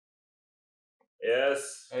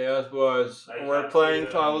Yes. Yes, boys. We're playing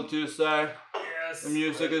Title Tuesday. Yes. The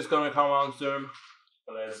music is gonna come on soon.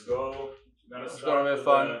 Let's go. It's gonna be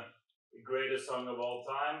fun. The greatest song of all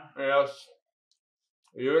time. Yes.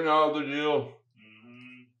 You know the deal.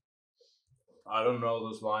 Mm-hmm. I don't know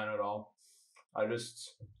this line at all. I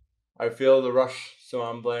feel the rush, so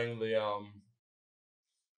I'm playing the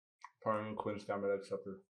Prime Queen's Gambit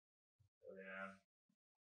Acceptor. Yeah.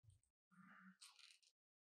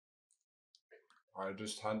 I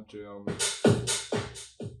just had to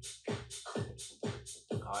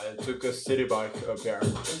I took a city bike up here.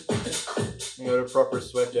 I got a proper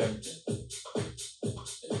sweat in.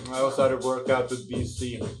 I also had a workout with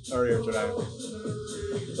BC earlier today.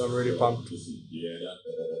 So I'm really pumped. Yeah,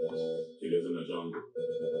 he lives in the jungle.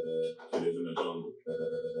 He lives in the jungle.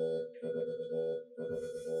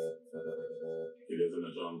 He lives in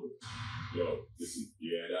the jungle. Yo, listen,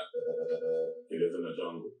 yeah, that. He lives in the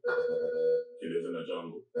jungle. He lives in the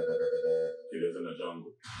jungle. He lives in the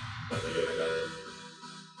jungle. Yeah, that.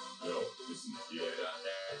 Yo, listen, yeah, that.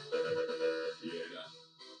 Yeah, that.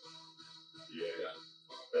 Yeah, that.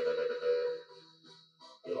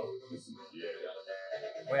 Yo, listen, yeah, that.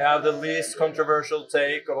 We have the least controversial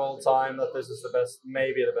take of all time that this is the best,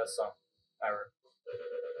 maybe the best song ever.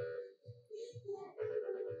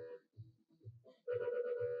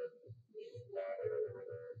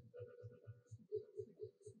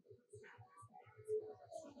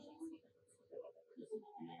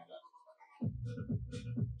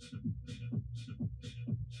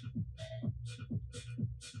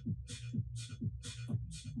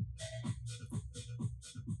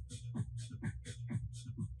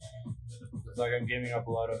 It's like I'm giving up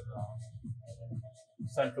a lot of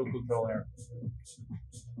central control here.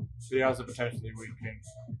 But he has a potentially weak king.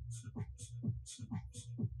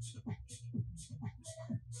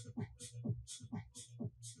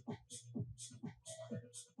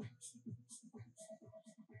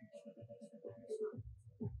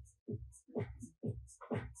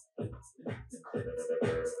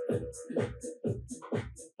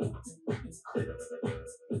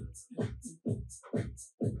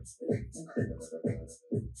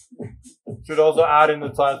 Should also add in the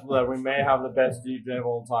title that we may have the best DJ of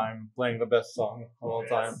all time playing the best song of all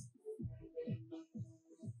time.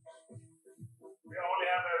 We only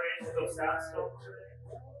have a range of sandstone today.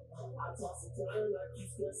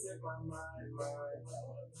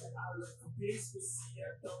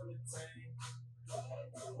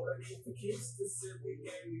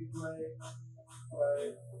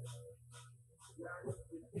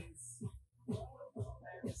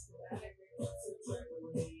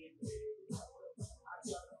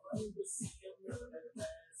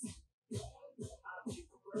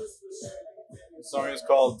 The song is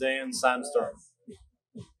called Day in Sandstorm.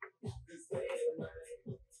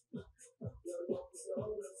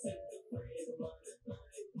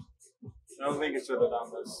 I don't think it should have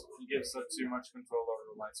done this. He gives up too much control over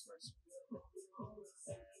the light source.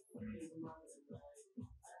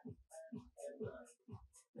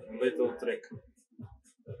 Little trick.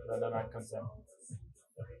 And then I comes in.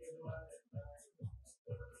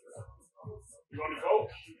 You want to go?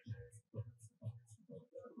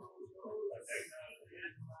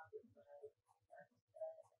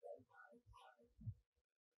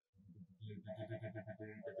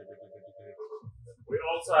 We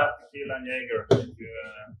also have tequila and Jaeger.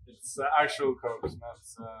 It's actual Coke, not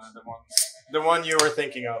the one you were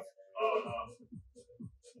thinking of. Oh, no.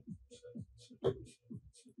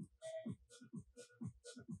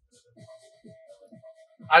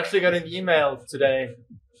 I actually got an email today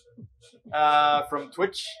from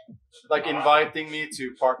Twitch, like inviting me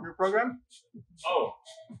to partner program. Oh.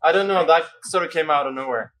 I don't know, that sort of came out of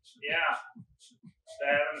nowhere. Yeah.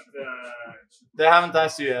 They haven't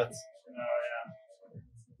asked you yet. Yeah.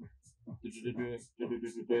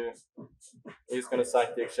 He's gonna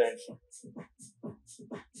sack the exchange.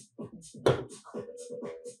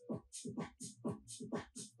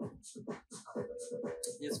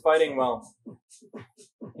 He's fighting well.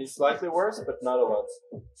 He's slightly worse, but not a lot.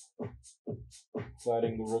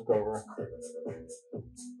 Sliding the rook over.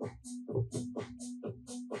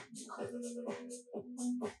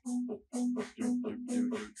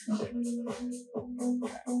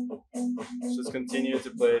 Just continue to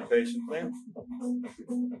play it patiently.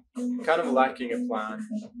 Kind of lacking a plan.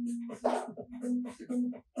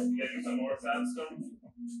 Getting some more sandstone.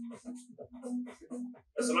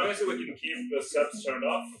 As long as we can keep the subs turned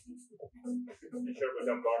off, we sure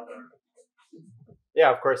become partner.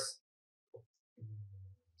 Yeah, of course.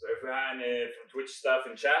 So if we have any from Twitch stuff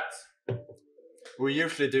in chat, we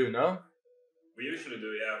usually do, no? We usually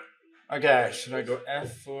do, yeah. Okay, should I go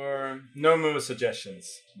F or no move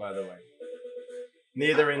suggestions? By the way,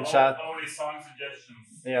 neither in chat. Only song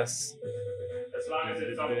suggestions. Yes. As long as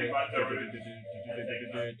it's something about the root.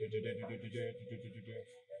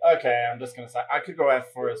 Okay, I'm just gonna say I could go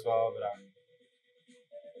F4 as well, but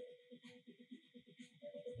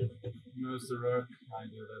moves the rook. I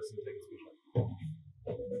do this and take a speed.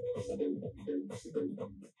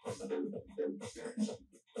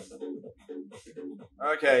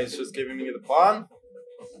 Okay, it's just giving me the pawn.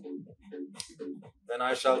 Then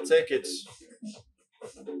I shall take it.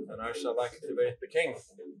 And I shall activate the king.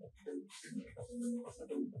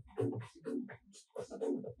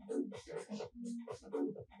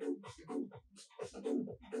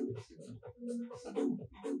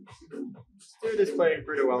 This dude is playing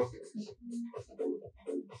pretty well.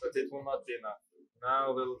 But it will not be enough. Now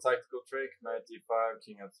a little tactical trick, knight d5,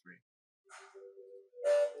 king f3.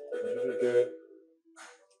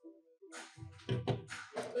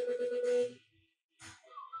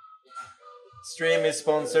 Stream is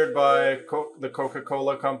sponsored by the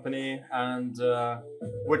Coca-Cola company and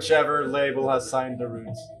whichever label has signed the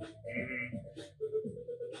root.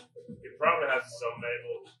 It probably has some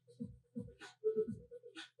label.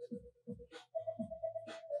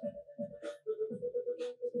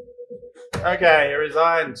 Okay, he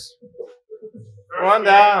resigned. One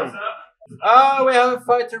down. Oh, we have a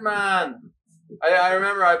fighter man. I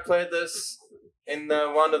remember I played this in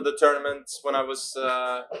one of the tournaments when I was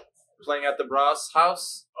playing at the Brass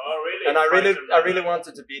House. Oh, really? And I really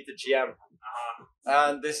wanted to beat the GM.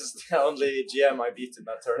 And this is the only GM I beat in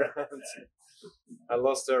that tournament. I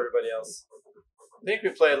lost to everybody else. I think we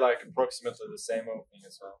played like approximately the same opening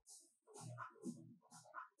as well.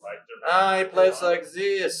 He plays like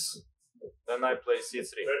this. Then I play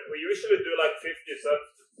c3. But we usually do like 50 subs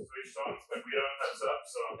to switch songs, but we don't have subs,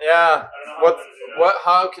 so yeah. I don't know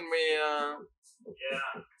how How can we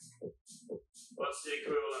yeah. What's the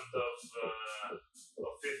equivalent of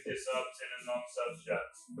 50 subs in a non-sub chat?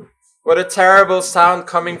 What a terrible sound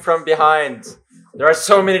coming from behind. There are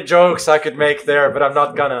so many jokes I could make there, but I'm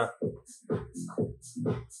not gonna.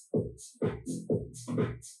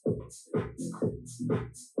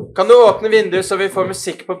 Kan du åpne vinduet så vi får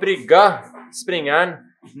musikk på brygga? Springeren.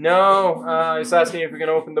 No, he's asking if we can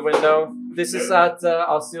open the window. This is at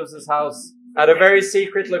Asios' house. At a very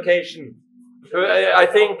secret location. I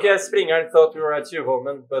think Springeren thought we were at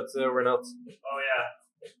Tjuvholmen, but we're not. Oh yeah.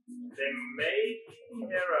 They may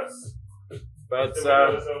hear us. But the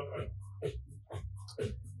window is open.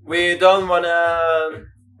 We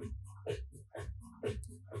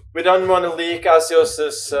don't wanna leak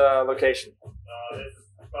Asios' location. This is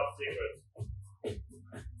top secret.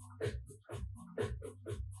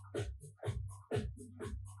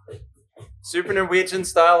 Super Norwegian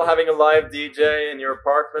style, having a live DJ in your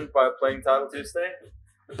apartment while playing Title Tuesday.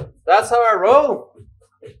 That's how I roll.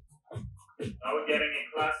 Now we're getting a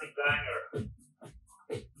classic banger.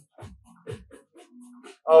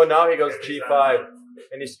 Oh, now he goes G5,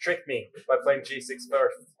 and he's tricked me by playing G6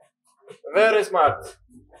 first. Very smart.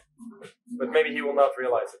 But maybe he will not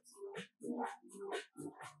realize it.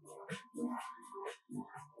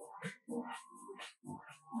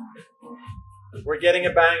 We're getting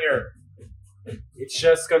a banger. It's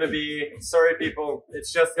just gonna be, sorry people,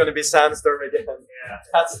 it's just gonna be Sandstorm again. Yeah.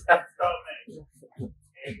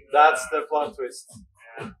 That's the plot twist.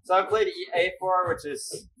 Yeah. So I played A4, which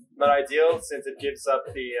is not ideal since it gives up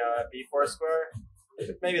the B4 square.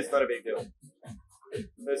 But maybe it's not a big deal.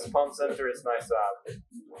 This pawn center is nice to have.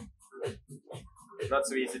 Not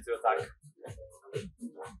so easy to attack.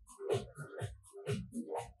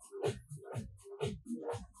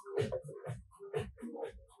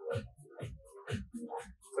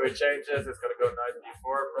 So he changes, it's gonna go knight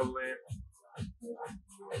d4 probably.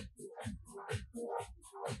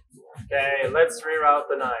 Okay, let's reroute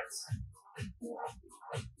the knights.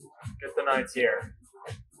 Get the knights here.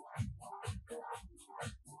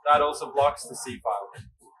 That also blocks the c file.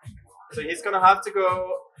 So he's gonna have to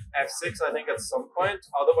go f6 I think at some point,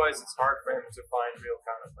 otherwise it's hard for him to find real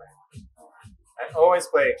counterplay. And always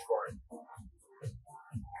play h4.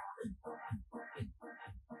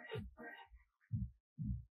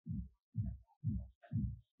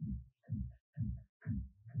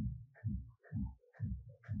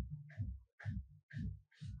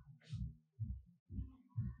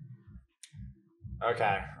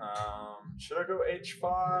 Okay, should I go h5?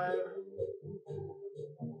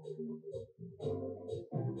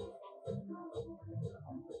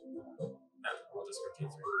 No, I'll just go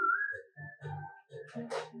t3.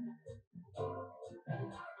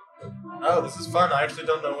 Oh, this is fun. I actually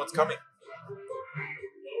don't know what's coming.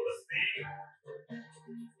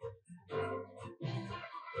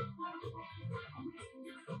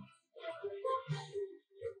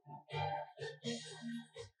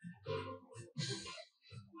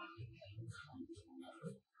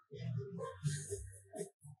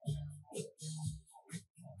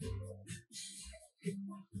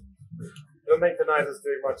 Don't think the knight is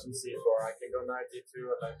doing much in c4. I can go knight e2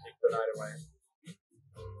 and then kick the knight away.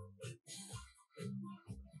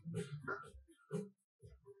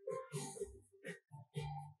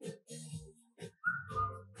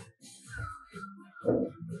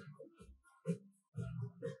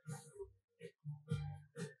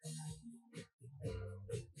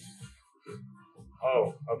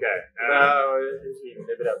 Oh, okay.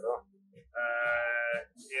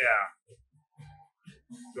 Yeah.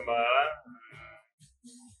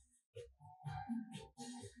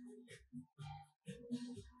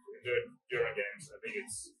 During games, I think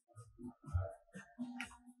it's.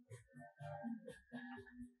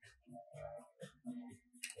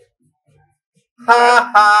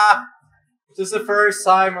 Ha ha! This is the first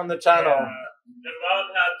time on the channel. The mod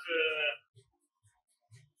had to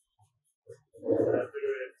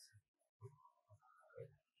do it.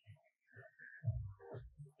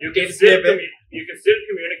 You can still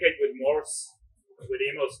communicate with Morse with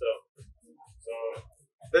emos though. So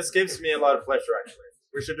this gives me a lot of pleasure actually.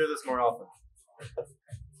 We should do this more often.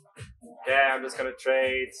 Yeah, I'm just gonna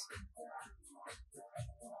trade.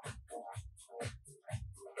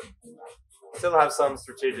 Still have some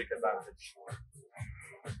strategic advantage.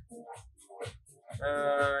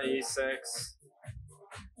 E6.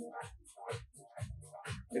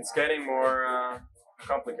 It's getting more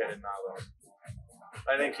complicated now though.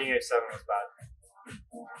 I think King H7 was bad.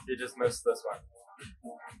 You just missed this one.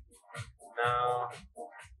 Now,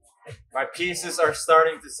 my pieces are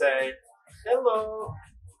starting to say, hello.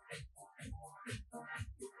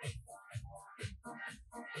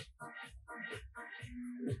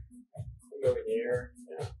 Go here.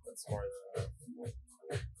 Yeah, that's more than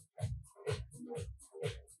enough.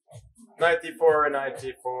 Knight d4, knight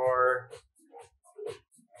d4.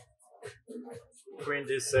 Queen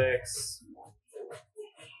d6.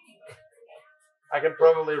 I can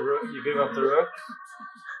probably rook. You give up the rook.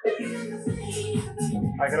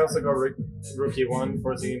 I can also go rook e1,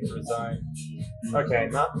 forcing him to resign. Okay,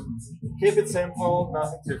 keep it simple,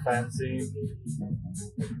 nothing too fancy.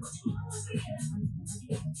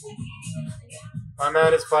 My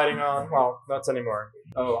man is fighting on. Well, not anymore.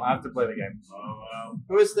 Oh, I have to play the game. Oh wow.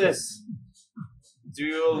 Who is this?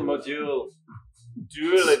 Dual module.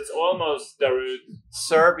 Duel, it's almost Darude.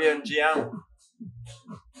 Serbian GM.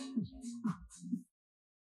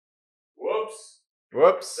 Whoops.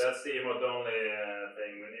 Whoops. That's the emote only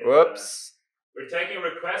thing. We need, Whoops. we're taking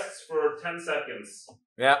requests for 10 seconds.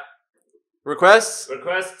 Yeah. Requests?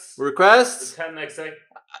 Requests. Requests? 10 next sec.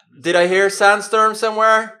 Did I hear Sandstorm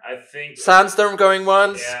somewhere? I think. Sandstorm going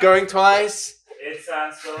once, Yeah. going twice. It's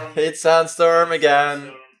Sandstorm. It's Sandstorm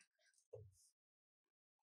again.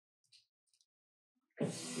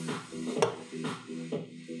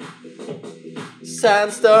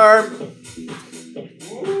 Sandstorm.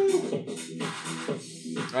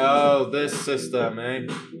 Oh, this system, eh?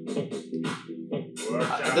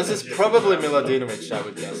 This is probably Miladinovic, I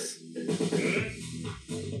would guess.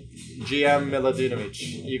 GM Miladinovic,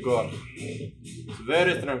 Igor. It's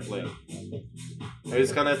very tranquil.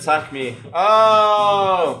 He's gonna attack me.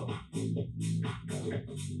 Oh!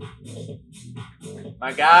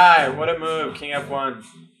 My guy, what a move, King F1.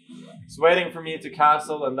 He's waiting for me to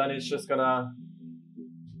castle and then he's just gonna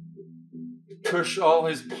push all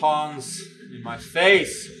his pawns in my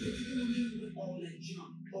face.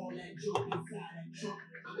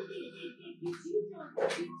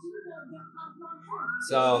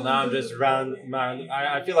 So now I'm just man.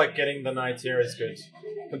 I feel like getting the knight here is good.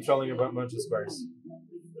 Controlling a bunch of squares.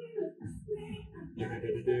 Did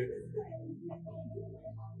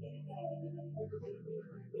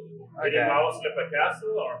he mouse flip a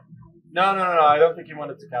castle or? No. I don't think he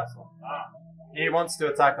wanted to castle. Ah. He wants to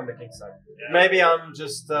attack on the king side. Yeah. Maybe I'm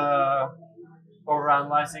just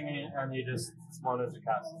overanalyzing it and he just wanted to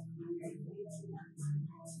castle.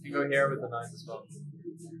 You can go here with the knight as well.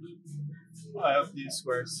 I have these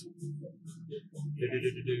squares.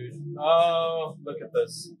 Oh, look at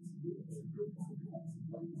this.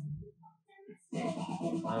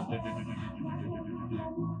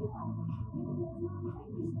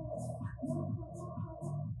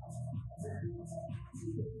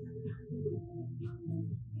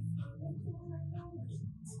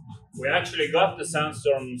 We actually got the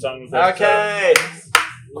Sandstorm song. Okay!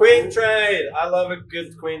 Queen trade! I love a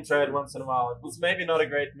good queen trade once in a while. It was maybe not a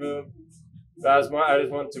great move, but I just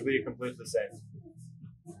want to be completely safe.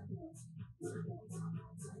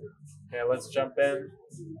 Okay, let's jump in.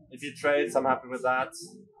 If he trades, I'm happy with that.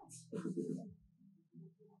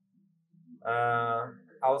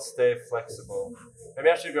 I'll stay flexible. Maybe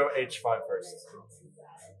I should go h5 first.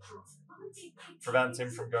 prevent him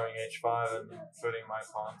from going h5 and putting my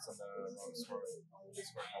pawns on the wrong square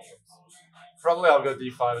problems. Probably I'll go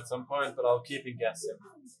d5 at some point, but I'll keep him guessing.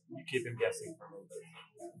 You keep him guessing for a little bit.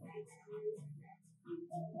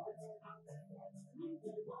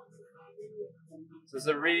 This is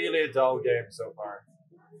a really dull game so far.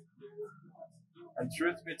 And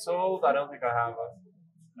truth be told, I don't think I have a...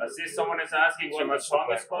 I see someone is asking what the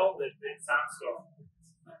song is called. It's Sandstorm.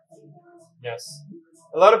 Yes.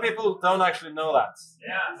 A lot of people don't actually know that.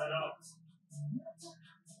 Yeah, I know.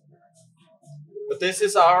 But this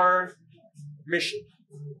is our mission.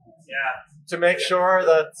 Yeah. To make sure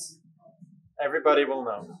that everybody will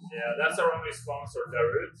know. Yeah, that's our only sponsor,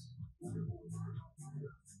 Darut.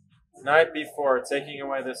 Knight b4, taking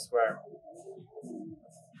away this square.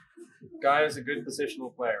 Guy is a good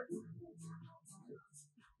positional player.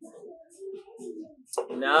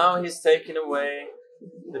 Now he's taking away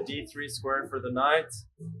the d3 square for the knight.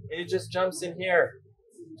 And he just jumps in here,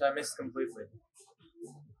 which I missed completely.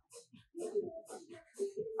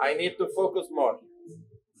 I need to focus more.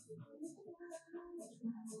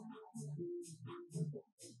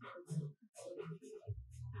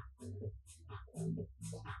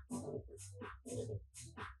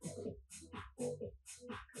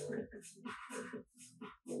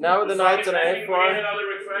 Now with the knight on a4. Another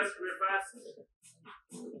request, real fast.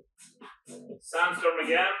 Sandstorm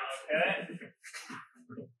again, okay.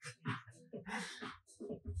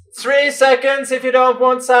 3 seconds if you don't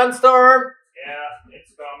want Sandstorm. Yeah,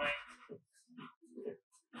 it's coming.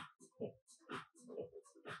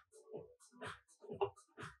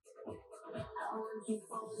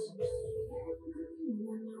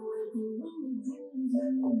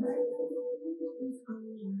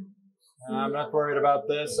 I'm not worried about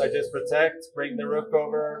this. I just protect, bring the rook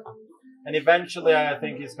over, and eventually I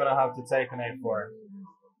think he's going to have to take an a4,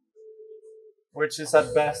 which is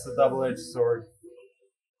at best a double-edged sword.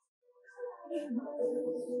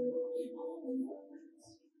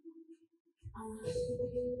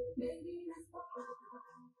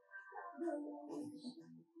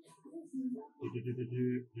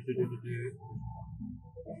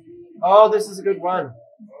 Oh, this is a good one.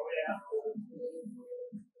 Oh, yeah.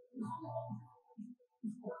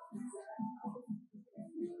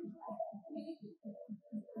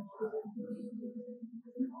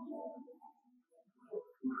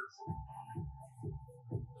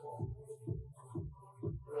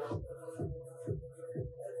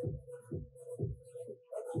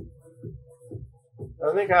 I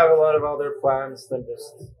don't think I have a lot of other plans than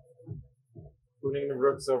just putting the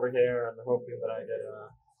rooks over here and hoping that I get a...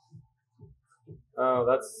 Oh,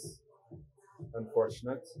 that's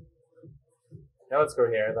unfortunate. Yeah, let's go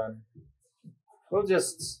here then. We'll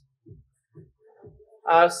just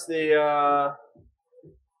as the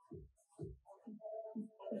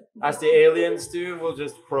aliens do, we'll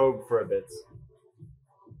just probe for a bit.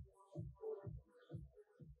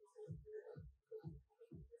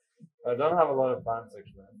 I don't have a lot of plans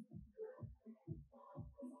actually.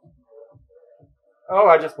 Oh,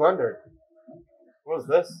 I just blundered. What is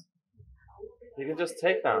this? You can just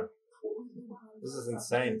take down. This is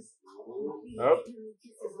insane. Nope.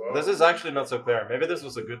 This is actually not so clear. Maybe this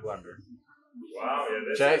was a good blunder. Wow, yeah,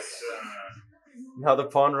 this Check. is... Now the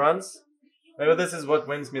pawn runs. Maybe this is what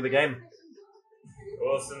wins me the game. It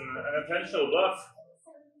was an intentional bluff.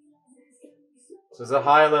 This is a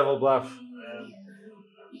high level bluff. Yeah.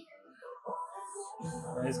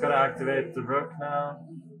 He's gonna activate the rook now.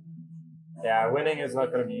 Yeah, winning is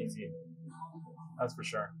not gonna be easy. That's for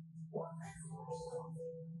sure.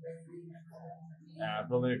 Yeah, I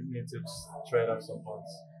probably need to trade up some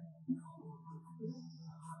pawns.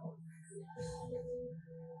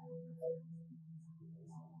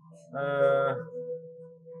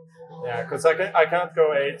 Yeah, because I can't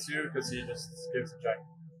go a2 because he just gives a check.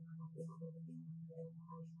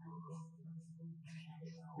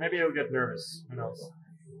 Maybe he'll get nervous. Who knows?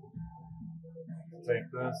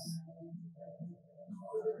 Take this.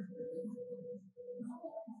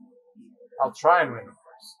 I'll try and win, of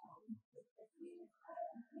course.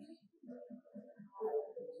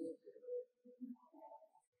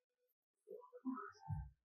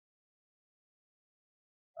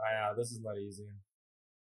 Oh yeah, this is not easy.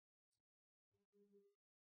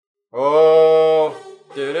 Oh,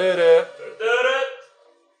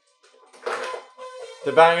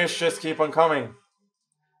 the bangers just keep on coming.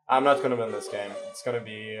 I'm not gonna win this game. It's gonna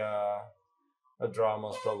be a draw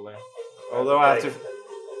most probably. Although I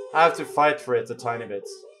have to fight for it a tiny bit.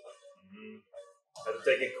 Have to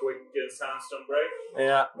take a quick sandstorm break.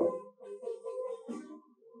 Yeah.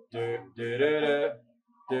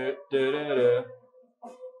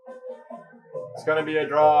 It's gonna be a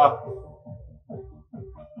draw.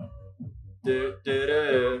 Come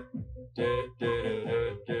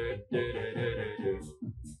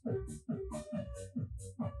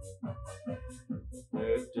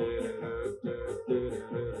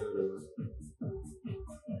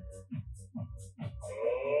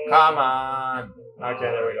on. Okay,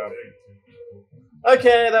 there we go.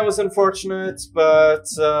 Okay, that was unfortunate, but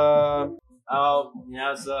he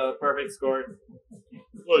has a perfect score.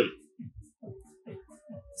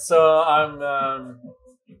 So I'm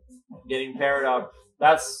getting paired up.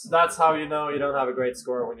 That's how you know you don't have a great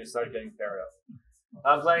score, when you start getting paired up.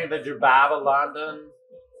 I'm playing the Jubava London.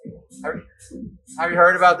 Have you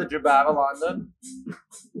heard about the Jubava London?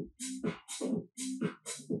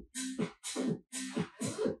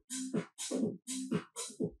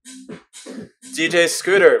 DJ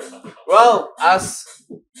Scooter. Well, as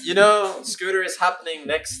you know, Scooter is happening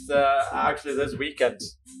next, actually this weekend.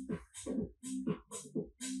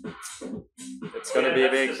 It's gonna be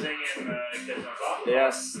big.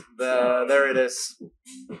 Yes, there it is.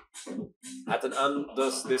 At an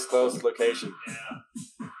undisclosed location.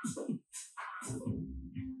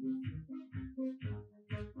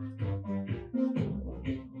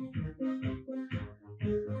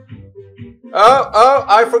 Oh,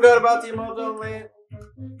 I forgot about the emote only.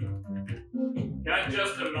 Can't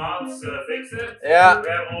just the mods fix it? Yeah.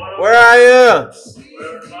 Where are you?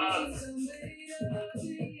 Where are the mods?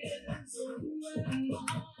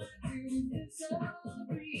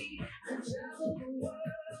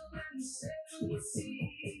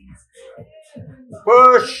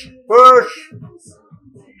 Push!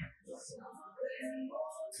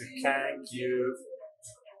 To thank you.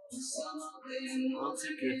 I'll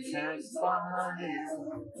take a thanks by you.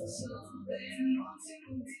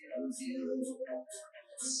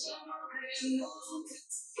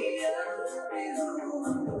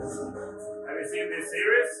 Have you seen this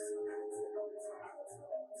series?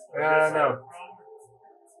 No.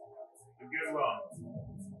 The good one.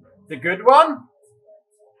 The good one?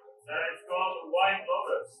 It's called White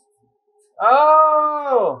Lotus.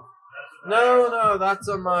 Oh! No, that's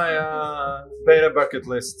on my beta bucket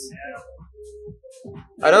list. Yeah.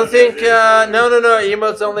 I don't think, no,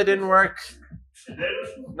 emotes only didn't work. It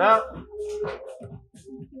didn't? No.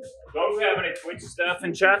 Don't we have any Twitch stuff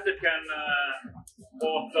in chat that can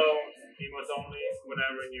auto emote only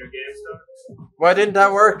whenever a new game starts? Why didn't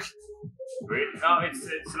that work? Really? No, it's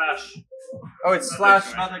slash. Oh, it's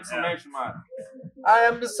slash, not exclamation mark. I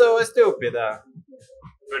am so stupid. But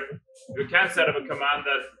you can set up a command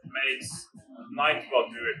that makes Nightbot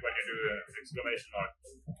do it when you do an exclamation mark.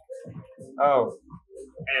 Oh.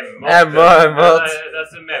 Emote.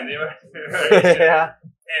 That's a menu. Yeah.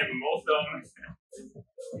 Emote only.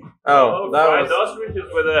 Oh, that was... those switches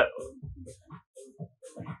with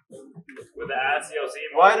the ASIOS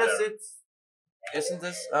emote. Why does it... Isn't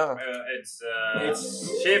this... Oh. It's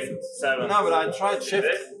Shift 7. No, but I tried Shift.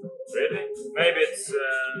 Really? Maybe it's...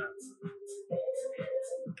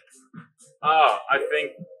 I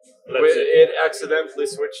think... It accidentally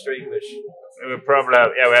switched to English. We probably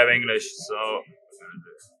have... Yeah, we have English, so...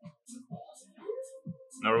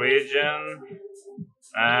 Norwegian...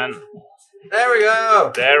 And... There we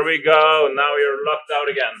go! There we go! Now you're locked out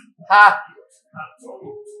again. Ha!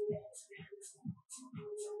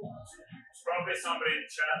 Probably somebody in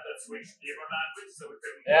chat that switched keyboard language, so we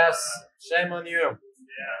couldn't... Yes, shame on you. Yeah.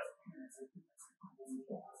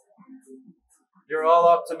 You're all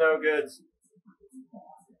up to no good.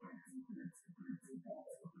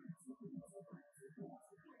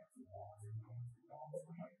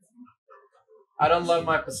 I don't love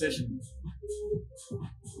my position.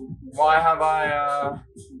 Why have I,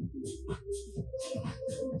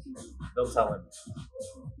 Don't tell him.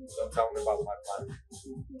 Don't tell him about my plan.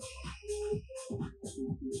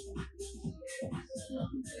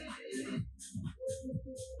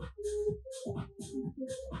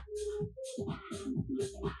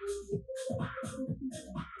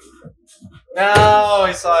 No,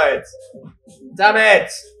 he saw it. Damn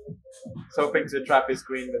it! He's hoping to trap his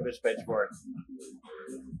queen with bishop h4.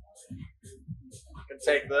 Can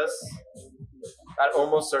take this. That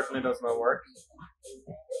almost certainly does not work.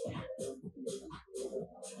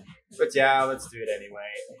 But yeah, let's do it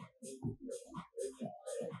anyway.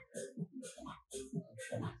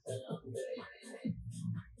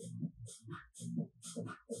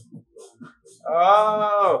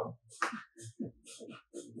 Oh!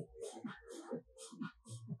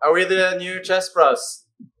 Are we the new chess bros?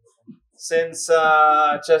 Since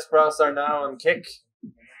chess bros are now on kick,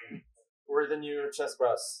 we're the new chess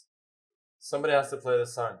bros. Somebody has to play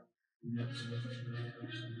this song.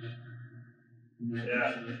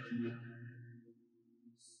 Yeah.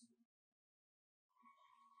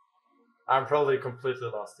 I'm probably completely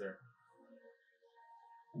lost here.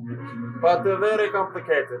 But they're very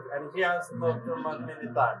complicated, and he has not too much many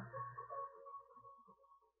time.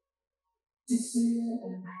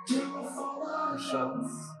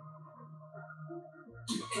 Shots.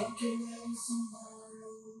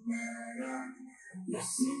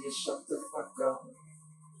 Shut the fuck up.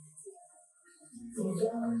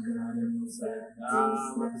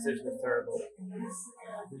 My position is terrible.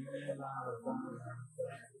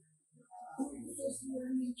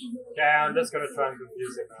 Okay, I'm just gonna try and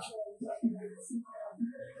confuse him now.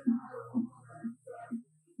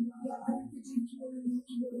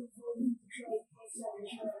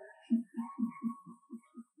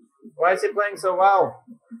 Why is he playing so well?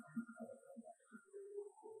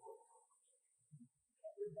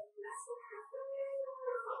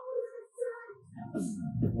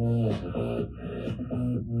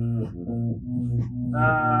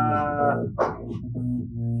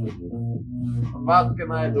 What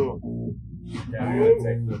can I do? Yeah, I'm gonna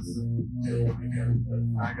take this.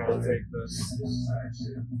 I'm gonna take this.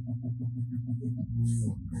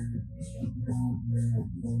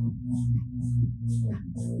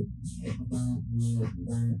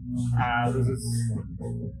 This is.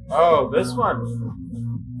 Oh, this one.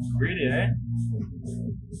 Greedy, eh?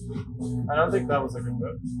 I don't think that was a good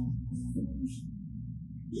move.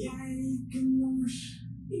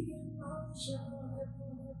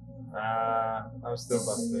 I'm still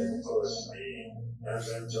busted.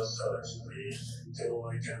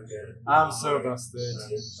 I'm so busted.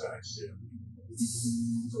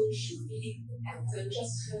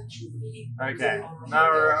 Okay, now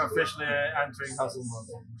we're officially entering hustle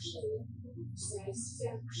mode.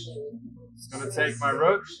 It's gonna take my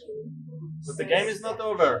rook, but the game is not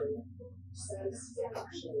over.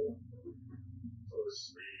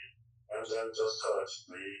 And then just touch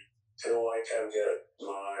me till I can get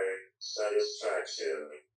my satisfaction.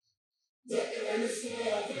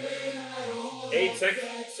 8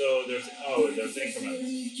 seconds. So there's increments.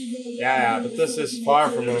 Yeah, but this is far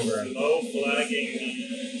from over. No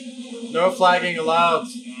flagging. No flagging allowed.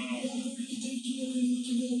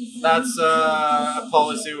 That's a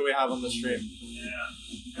policy we have on the stream.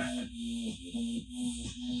 Yeah.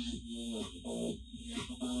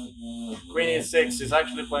 Queen e6 is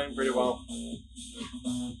actually playing pretty well.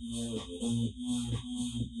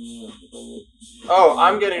 Oh,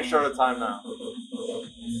 I'm getting short of time now.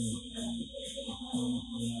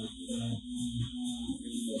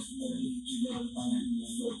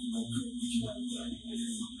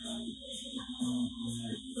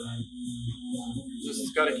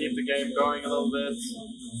 Just gotta keep the game going a little bit.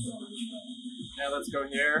 Yeah, let's go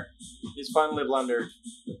here. He's finally blundered.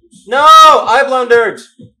 No! I blundered!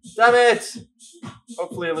 Damn it!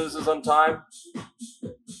 Hopefully he loses on time.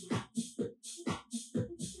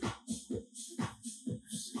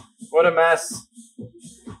 What a mess.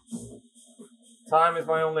 Time is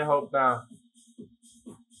my only hope now.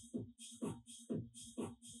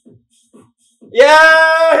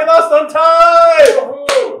 Yeah! He lost on time!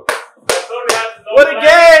 What a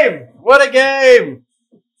game! What a game!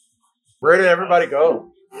 Where did everybody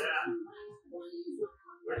go? Yeah.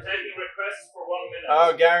 We're taking requests for 1 minute.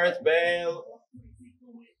 Oh, Gareth Bale.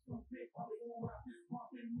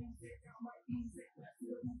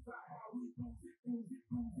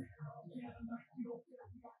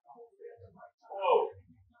 Whoa.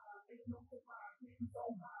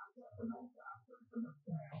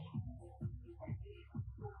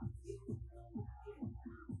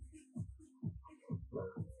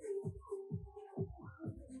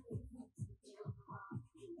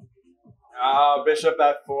 Oh, bishop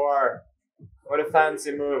f4. What a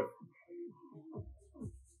fancy move.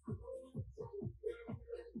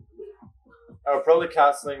 Oh, probably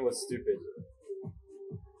castling was stupid.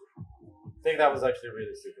 I think that was actually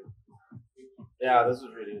really stupid. Yeah, this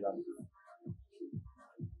was really dumb.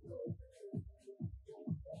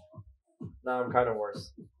 Now I'm kind of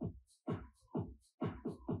worse.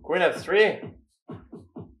 Queen f3?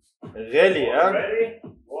 Really, huh? Already?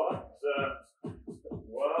 What?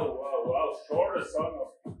 Wow.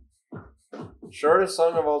 Shortest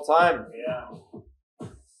song of all time. Yeah.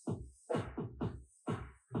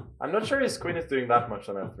 I'm not sure his queen is doing that much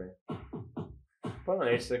on f3. But on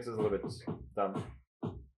h6 is a little bit dumb.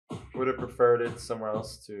 Would have preferred it somewhere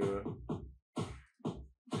else to...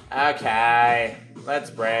 Okay, let's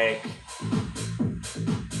break.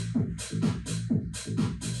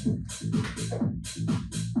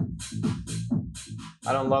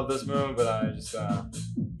 I don't love this move, but I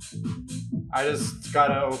just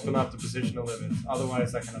gotta open up the position a little bit.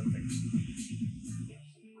 Otherwise, I cannot think.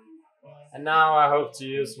 And now I hope to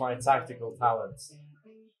use my tactical talents.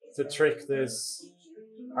 to trick this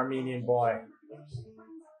Armenian boy.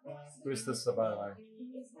 Who's this about?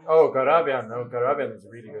 Oh, Garabian. No, Garabian is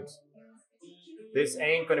really good. This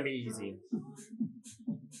ain't gonna be easy.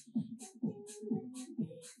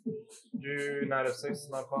 Do knight of 6 is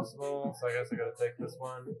not possible, so I guess I gotta take this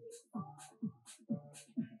one.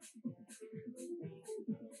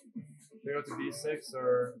 Do we go to b6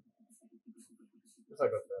 or? Guess I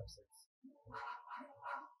go to f6.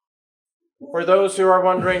 For those who are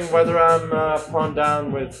wondering whether I'm pawn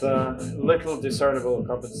down with little discernible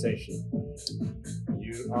compensation,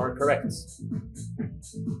 you are correct.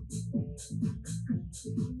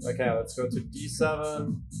 Okay, let's go to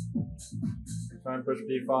d7. Try and push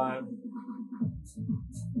b5.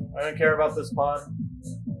 I don't care about this pawn.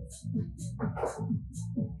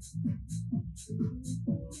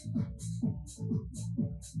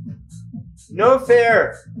 No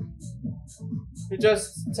fair! He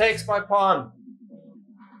just takes my pawn.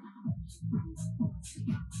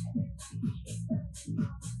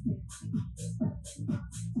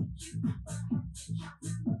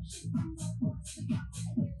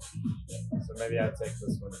 So maybe I take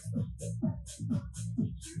this one instead.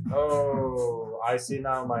 Oh, I see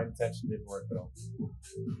now my intention didn't work at all.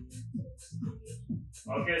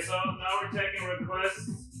 Okay, so now we're taking requests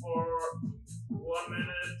for 1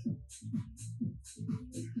 minute.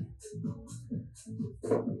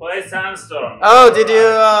 Play Sandstorm. Oh, did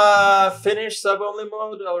you finish sub-only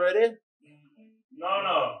mode already?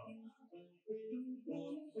 No.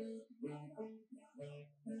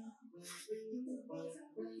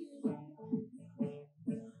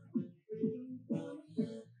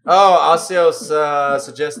 Oh, Asios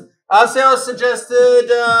suggested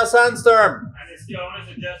Sandstorm. And it's the only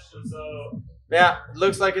suggestion, so... Yeah, it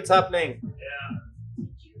looks like it's happening. Yeah.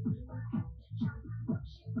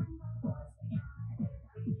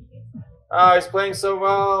 Oh, he's playing so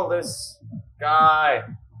well, this guy.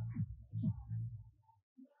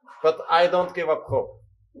 But I don't give up hope.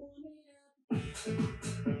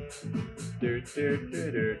 Do, do,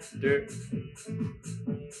 do, do, do.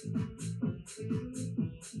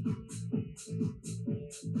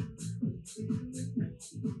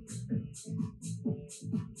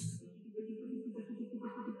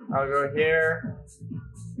 I'll go here.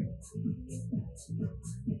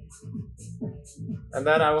 And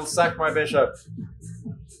then I will sack my bishop.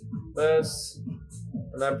 This.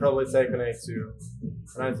 And then probably take an a2.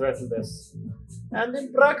 And I threaten this. And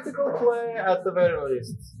in practical play, at the very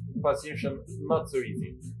least, position not so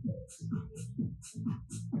easy.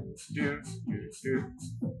 Do, do, do.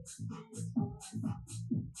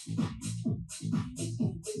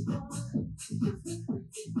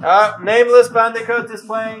 Nameless Bandicoot is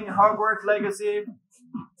playing Hogwarts Legacy.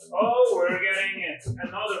 Oh, we're getting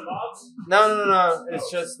another mod? No. It's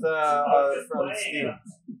just from Steam.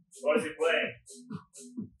 What is he playing?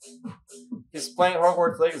 He's playing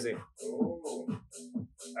Hogwarts Legacy. Oh.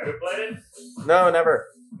 Have you played it? No, never.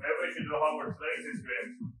 Maybe we should do Hogwarts Legacy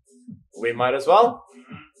stream. We might as well.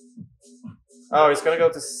 Mm-hmm. Oh, he's gonna go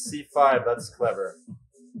to c5. That's clever.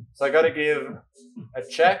 So I gotta give a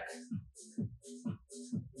check.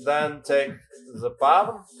 Then take the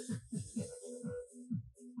pawn.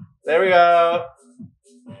 There we go.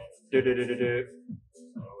 Do.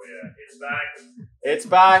 Oh yeah, it's back. It's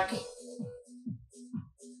back.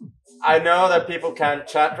 I know that people can't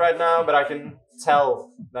chat right now, but I can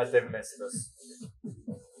tell that they've missed this.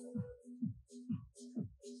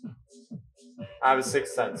 I have a 6th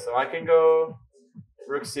sense, so I can go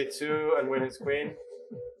rook c2 and win his queen.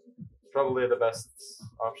 Probably the best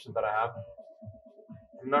option that I have.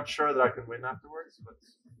 I'm not sure that I can win afterwards, but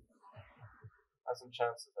I have some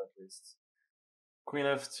chances at least. Queen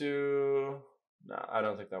f2. No, I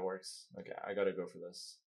don't think that works. Okay, I gotta go for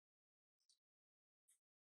this.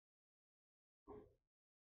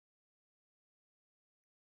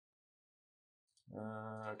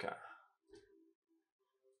 Okay.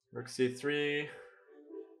 Rook c3.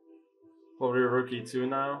 Probably rook e2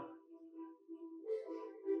 now.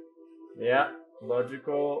 Yeah,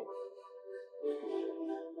 logical.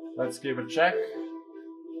 Let's give a check.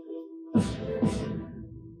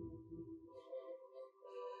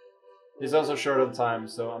 He's also short on time,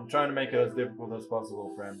 so I'm trying to make it as difficult as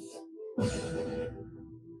possible for him.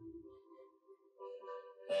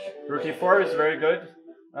 Rook e4 is very good.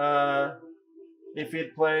 If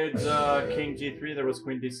he'd played king g3, there was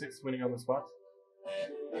queen d6 winning on the spot.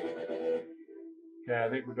 Okay, I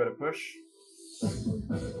think we gotta push.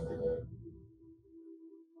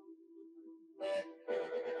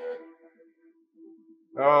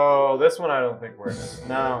 Oh, this one I don't think works.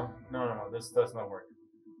 No, this does not work.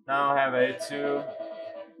 Now I have a2,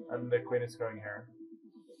 and the queen is going here.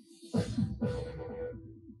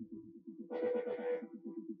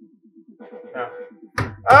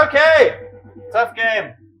 Okay, tough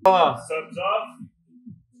game. Oh, Subs off.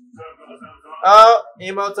 oh,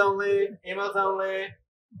 emote only, emote only.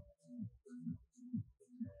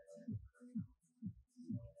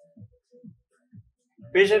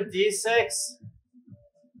 Bishop d6.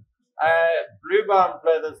 Blue Bomb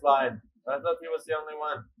played this line. I thought he was the only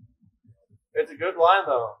one. It's a good line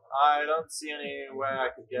though. I don't see any way I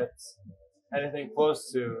could get anything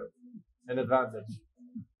close to an advantage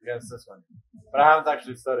against this one. But I haven't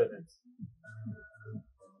actually studied it.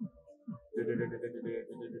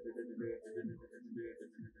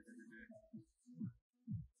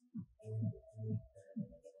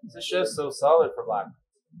 This is just so solid for black.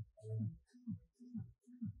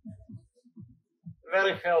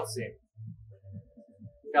 Very healthy.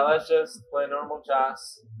 Okay, let's just play normal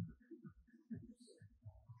chess.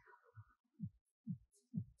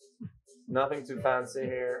 Nothing too fancy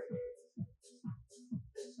here.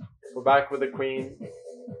 Go back with the queen.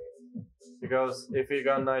 Because if he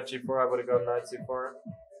got knight g4, I would have gone knight c4.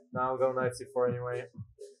 Now I'll go knight c4 anyway.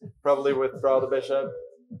 Probably withdraw the bishop.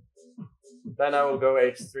 Then I will go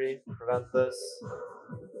h3, prevent this.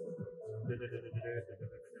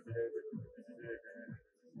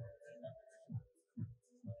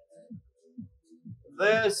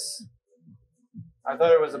 This, I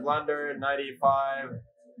thought it was a blunder. 95,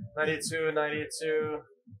 92, 92.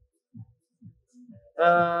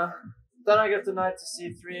 Then I get the knight to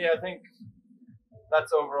c3. I think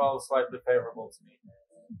that's overall slightly favorable to me.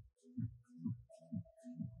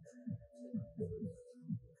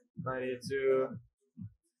 92.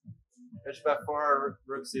 Bishop f4,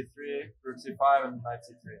 rook c3, rook c5, and knight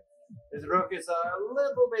c3. His rook is a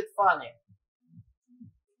little bit funny.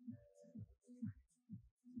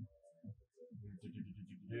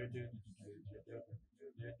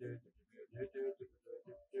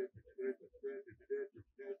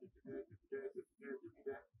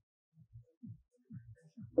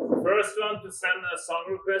 First one to send a song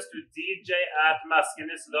request to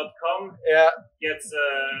dj@maskinist.com Yeah. gets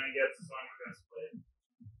a song request played.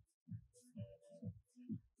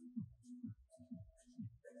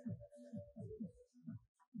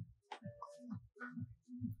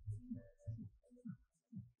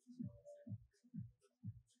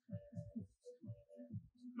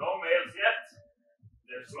 No mails yet.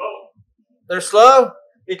 They're slow. They're slow.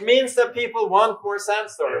 It means that people want more They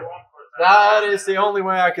sandstorm. want more time. That is the only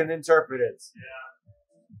way I can interpret it. Yeah.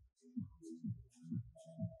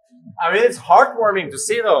 I mean, it's heartwarming to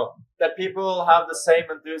see though that people have the same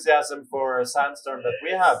enthusiasm for sandstorm that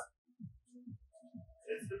we have.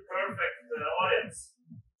 It's the perfect audience.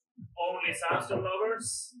 Only sandstorm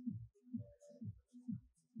lovers.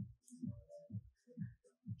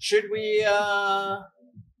 Should we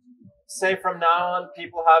say from now on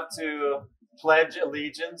people have to pledge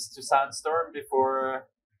allegiance to sandstorm before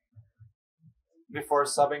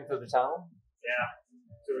subbing to the channel? Yeah.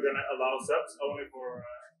 So we're gonna allow subs only for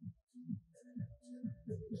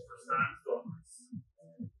sandstormers.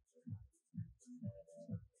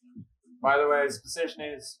 By the way, his position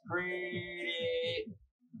is pretty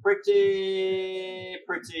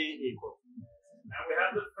equal. And we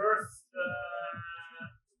have the first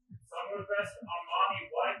song request, Armani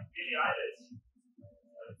White, Billie Eilish.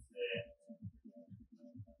 Let's see.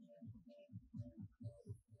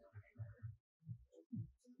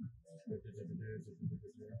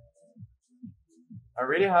 I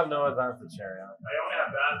really have no advantage here. Yeah. I only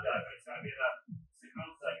have bad guy, but it's gonna be that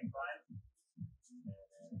signals I can find.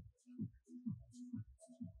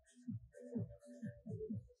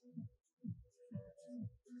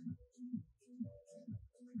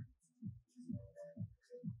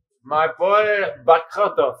 My boy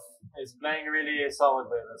Bakrotov is playing really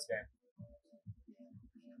solidly in this game.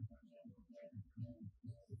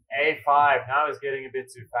 A5, now he's getting a bit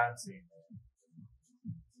too fancy.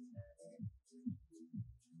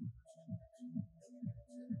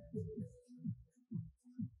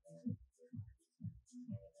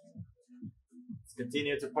 Let's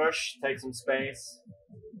continue to push, take some space.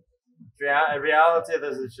 In reality,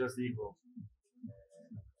 this is just equal.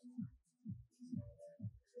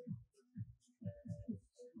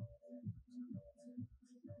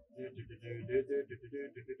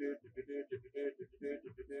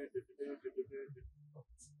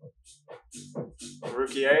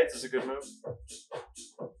 Rook e8 is a good move. I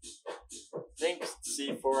think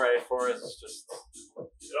c4, a4 is just...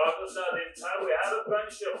 We have a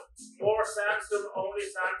bunch of more sandstorm, only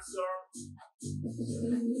sandstorm.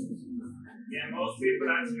 Yeah, most people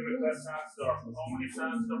actually request sandstorm. Only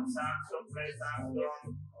sandstorm, sandstorm, play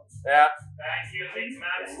sandstorm. Yeah. Thank you, Nick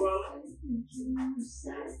Maxwell.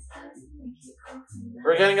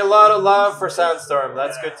 We're getting a lot of love for Sandstorm.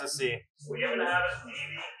 That's good to see. We even have a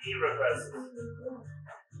DVD request.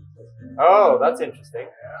 Oh, that's interesting.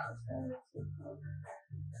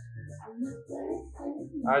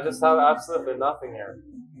 I just have absolutely nothing here.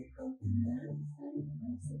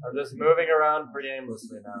 I'm just moving around pretty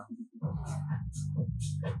aimlessly now.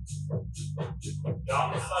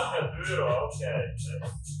 Okay.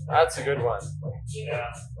 That's a good one.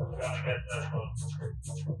 Yeah, we're gonna get that one.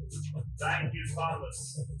 Thank you,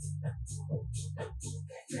 Thomas.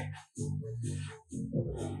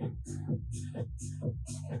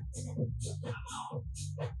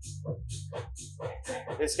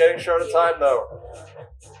 He's getting short of time though.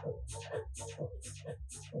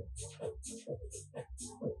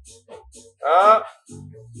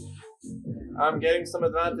 I'm getting some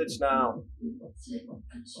advantage now.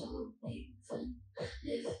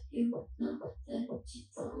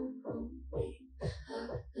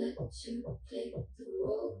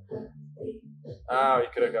 Oh, you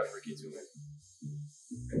could have got Ricky too late.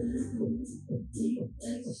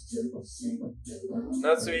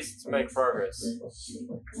 Not so easy to make progress.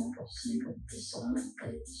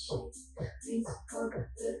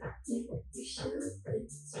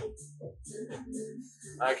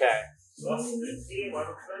 Okay.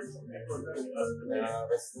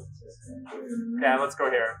 Yeah, let's go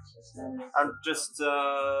here. I'm just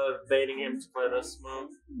baiting him to play this move.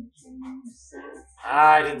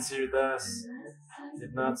 I didn't see this.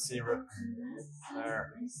 Did not see rook.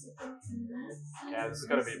 There. Yeah, this is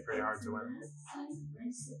gonna be pretty hard to win.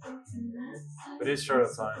 But he's short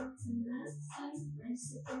of time.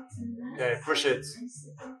 Okay, push it.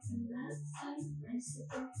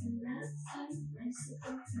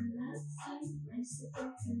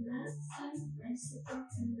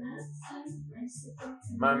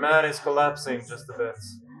 My man is collapsing just a bit.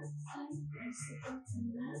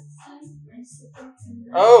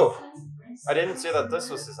 Oh! I didn't see that this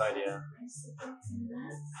was his idea.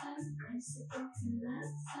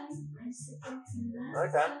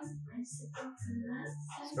 Okay.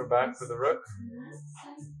 Let's go back to the rook.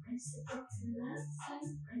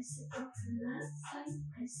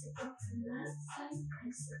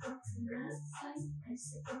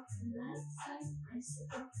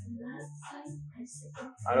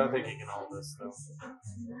 I don't think he can hold this though.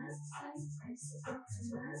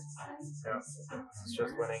 Yeah, it's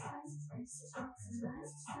just winning.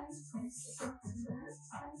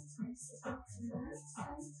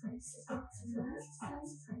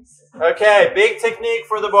 Okay, big technique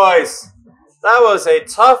for the boys. That was a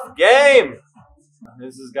tough game.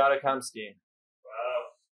 This is Garakamsky.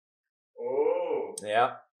 Wow. Oh.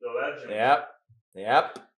 Yep. The legend. Yep.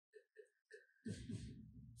 Yep.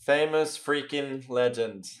 Famous freaking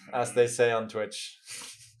legend, as they say on Twitch.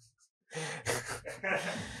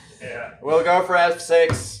 Yeah. We'll go for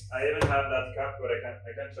f6. I even have that cup, but I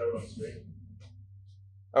can't show it on screen.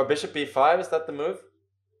 Oh, bishop b5, is that the move?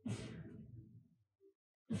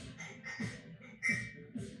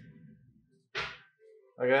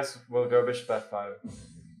 I guess we'll go bishop f5.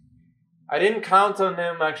 I didn't count on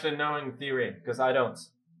him actually knowing theory, because I don't.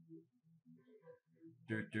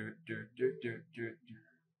 If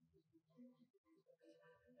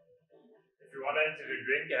you want anything to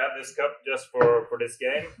drink, I have this cup just for this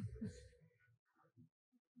game.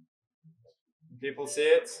 People see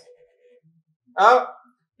it? Oh!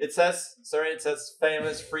 It says, sorry, it says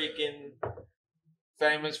famous freaking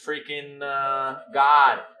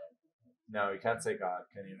God. No, you can't say God,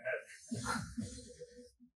 can you?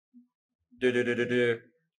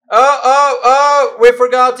 Oh! We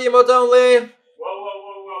forgot emote only. Whoa,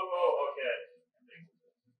 okay.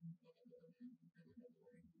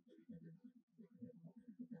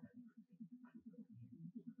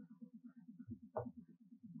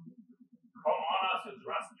 Come on us with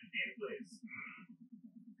Rasputin, please.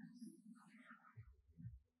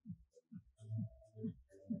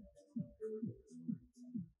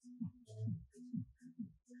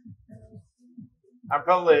 I'm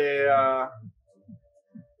probably a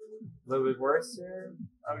little bit worse here,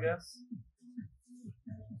 I guess.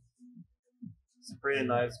 It's a pretty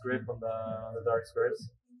nice grip on the dark squares.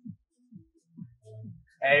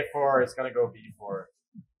 A4 is gonna go B4.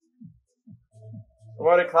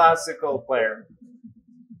 What a classical player.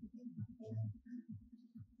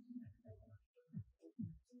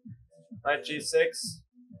 Knight G6. This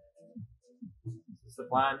is the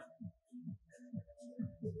plan.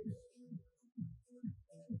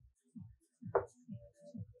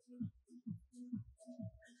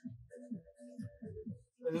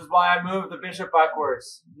 This is why I moved the bishop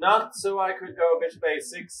backwards. Not so I could go bishop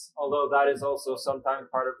a6, although that is also sometimes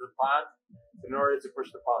part of the plan in order to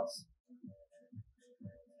push the pawns.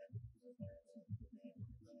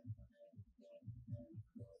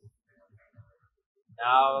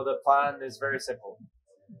 Now the plan is very simple.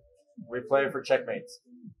 We play for checkmate.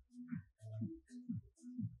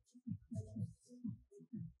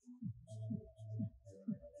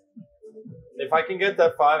 If I can get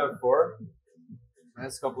that 5 at 4,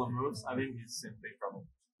 next couple of moves, I think he's in big trouble.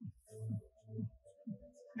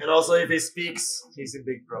 And also, if he speaks, he's in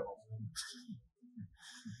big trouble.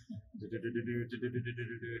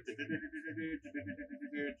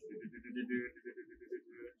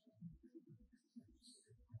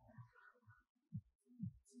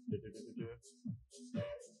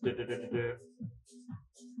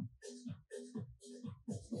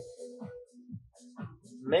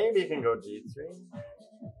 Maybe he can go g3.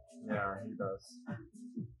 Yeah, he does.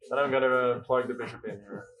 Then I'm gonna plug the bishop in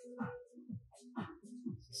here.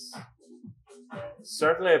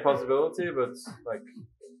 Certainly a possibility, but like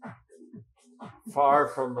far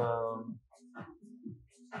from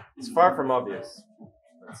it's far from obvious,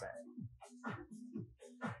 let's say.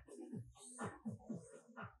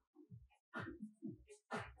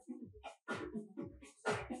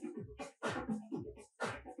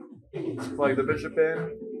 Let's plug the bishop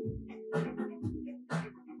in.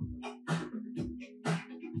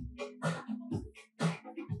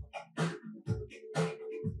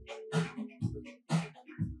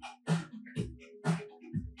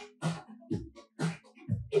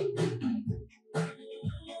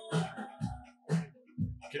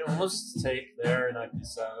 Can almost take there, knight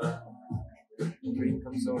b7. Queen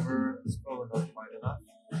comes over. It's probably not quite enough.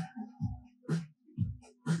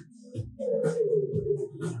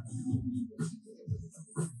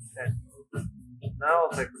 Okay. Now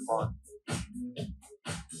I'll take the pawn.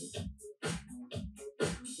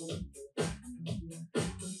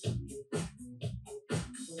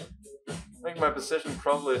 I think my position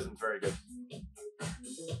probably isn't very good.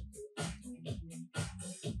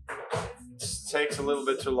 Takes a little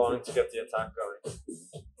bit too long to get the attack going.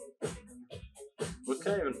 What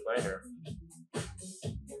can I even play here? I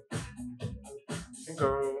can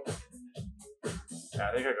go. Yeah,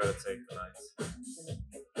 I think I gotta take the knight.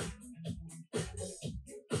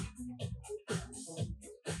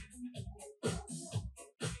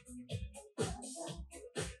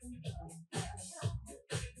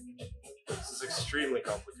 This is extremely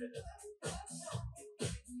complicated.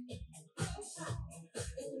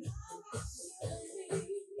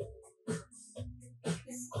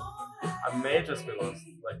 I may just be lost.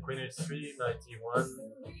 Like queen h3, knight e1,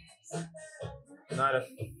 knight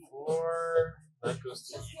f4, knight goes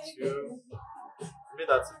to e2. Maybe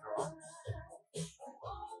that's a draw.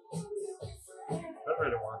 I don't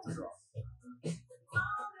really want to draw.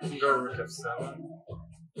 You can go rook f7.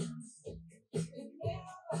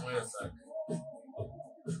 Wait a sec.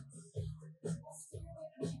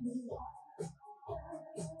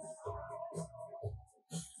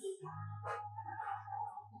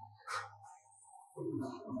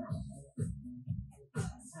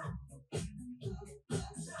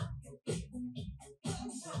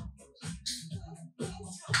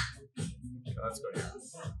 Let's go here.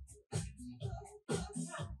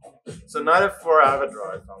 So knight f4, I have a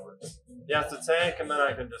draw if I want. He has to take, and then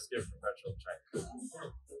I can just give perpetual check.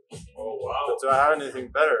 Oh wow! But do I have anything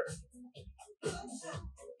better?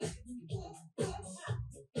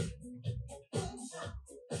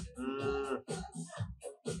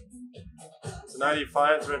 So knight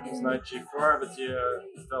e5 threatens knight g4, but he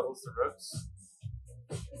doubles the rooks.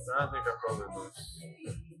 So I think I probably lose.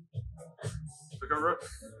 Took a rook.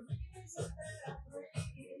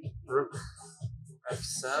 Rook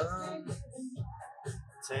f7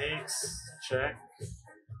 takes, check,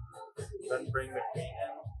 then bring the queen in.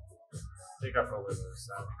 I think I probably lose.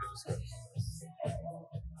 I think I just go to this.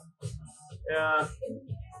 Yeah.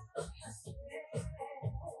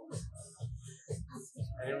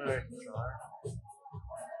 Anyway, I can try.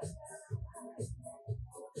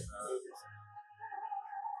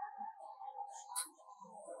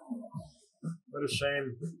 What a shame.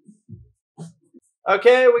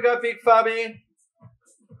 Okay, we got Big Fabi.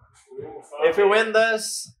 If we win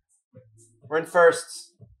this, we're in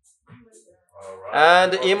first. Right.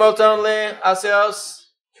 And emote only, Asios.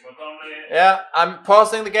 Emote only. Yeah, I'm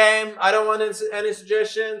pausing the game. I don't want any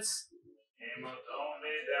suggestions. Emote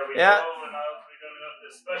only. There we Yeah. go. And now we're gonna have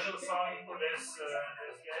the special song for this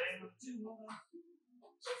game.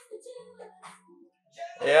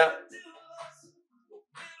 Yeah.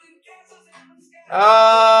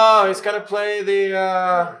 Oh, he's gonna play the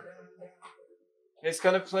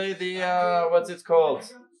what's it called?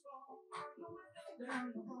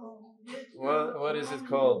 What is it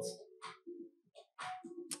called?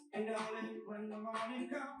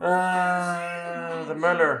 The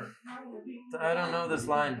Muller. I don't know this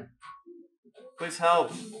line. Please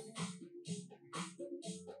help.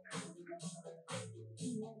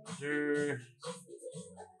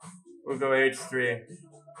 We'll go H3.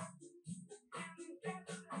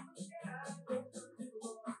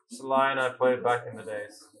 It's a line I played back in the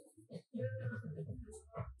days.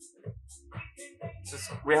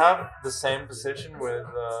 We have the same position with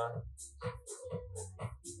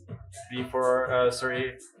B4.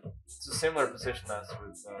 Sorry, it's a similar position as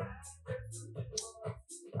with.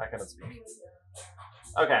 I cannot speak.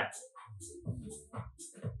 Okay.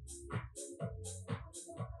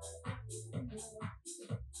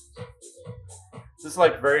 This is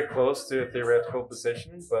like very close to a theoretical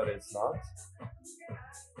position, but it's not.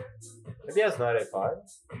 Maybe he has knight A5.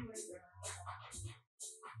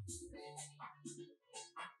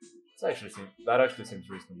 That actually seems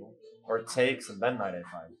reasonable. Or takes and then knight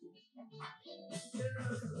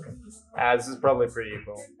A5. This is probably pretty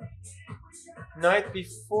equal. Knight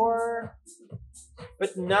B4.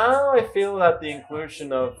 But now I feel that the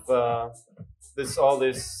inclusion of all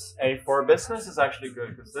this A4 business is actually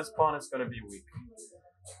good, because this pawn is going to be weak.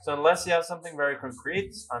 So unless you have something very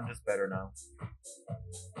concrete, I'm just better now.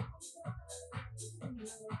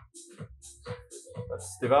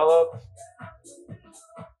 Let's develop.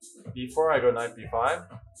 B4, I go knight B5.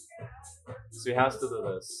 So he has to do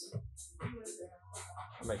this.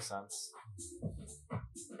 That makes sense.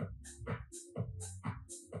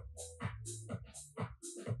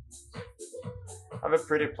 I have a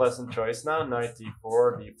pretty pleasant choice now. Knight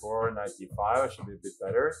D4, B4, knight D5. I should be a bit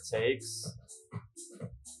better. Takes.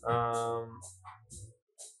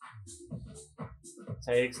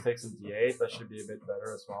 Takes in D8. That should be a bit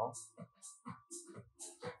better as well.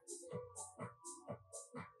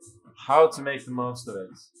 How to make the most of it.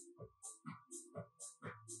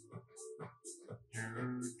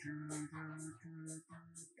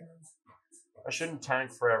 I shouldn't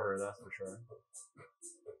tank forever, that's for sure.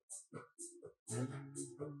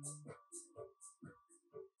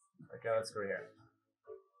 Okay, let's go here.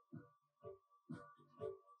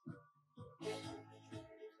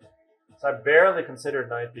 So I barely considered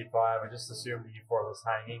knight b5. I just assumed e4 was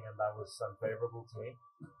hanging and that was unfavorable to me.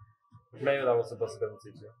 Maybe that was a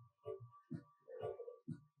possibility too.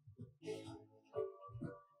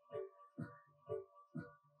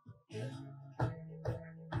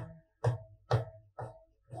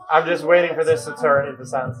 I'm just waiting for this to turn into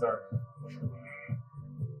sandstorm.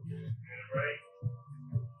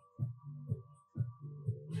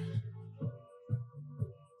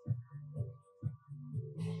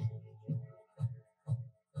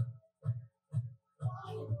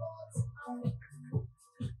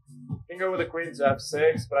 Can go with the queen to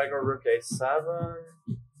f6, but I go rook a7.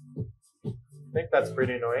 I think that's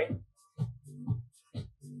pretty annoying.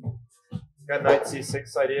 Got knight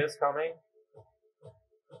c6 ideas coming.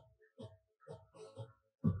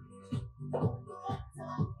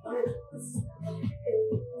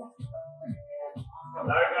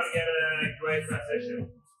 Now we're going to get a great transition.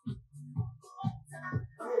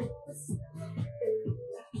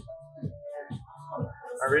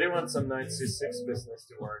 I really want some knight c6 business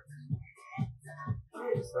to work.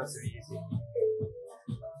 So that's easy.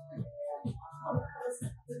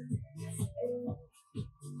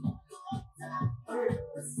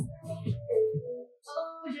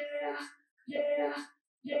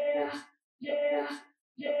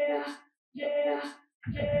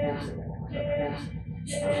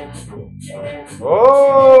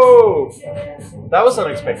 Oh! That was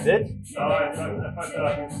unexpected. Oh, I fucked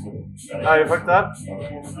up. Oh, you fucked up?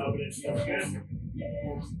 No, but it's good.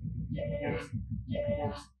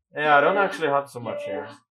 Yeah, I don't actually have so much here.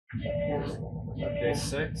 Okay,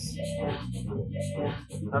 6.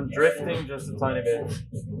 I'm drifting just a tiny bit.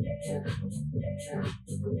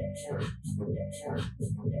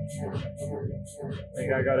 I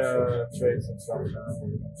think I gotta trade some stuff now.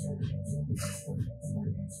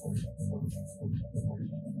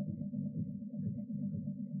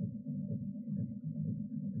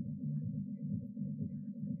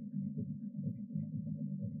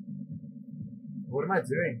 What am I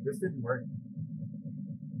doing? This didn't work.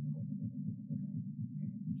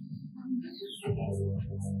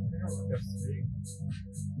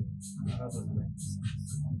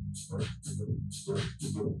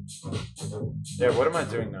 Yeah, what am I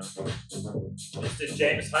doing now? It's the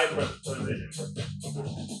James Hyper position.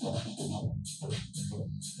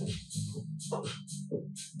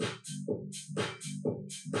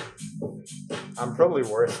 I'm probably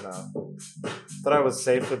worse now. Thought I was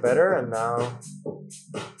safer better, and now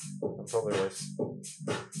I'm probably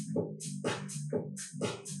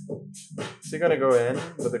Is he gonna go in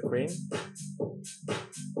with the queen?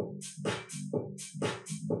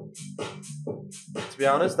 To be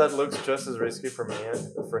honest, that looks just as risky for me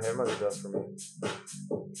for him as it does for me.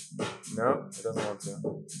 No, he doesn't want to.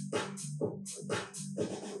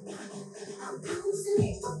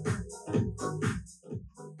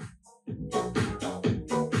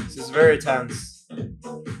 This is very tense.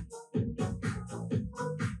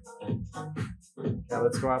 Yeah,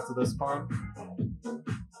 let's go after this pawn.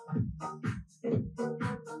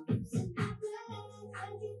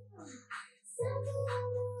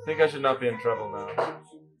 I think I should not be in trouble now.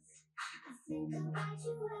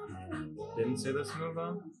 Didn't see this move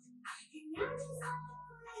though.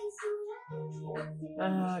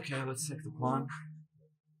 Okay, let's take the pawn.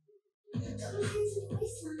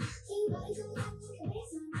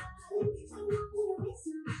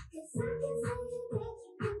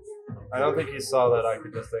 I don't think he saw that I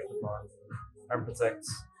could just take the pawn and protect.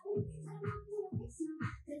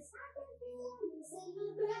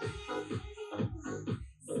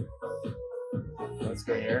 Let's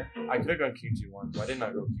go here. I could have gone q2-1. Why didn't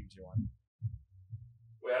I go q2-1?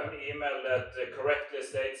 We have an email that correctly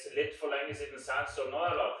states litt for lenge siden Sandstorm nå,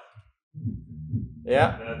 eller?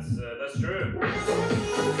 Yeah. That's true.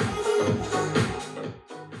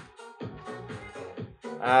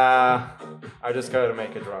 I just gotta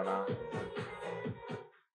make a draw now.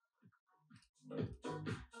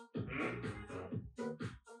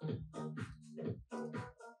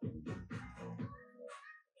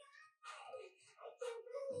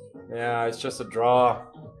 Yeah, it's just a draw.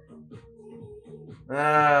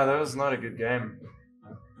 That was not a good game.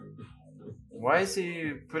 Why is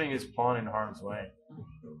he putting his pawn in harm's way?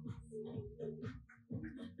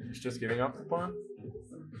 He's just giving up the pawn?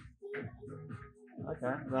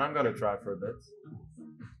 Okay, then I'm gonna try for a bit.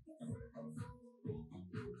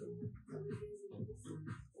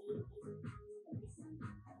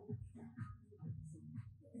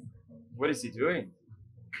 What is he doing?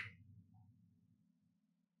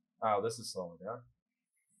 Oh, this is solid, yeah?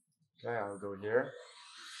 Okay, I'll go here.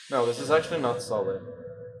 No, this is actually not solid.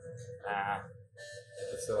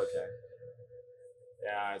 It's still okay.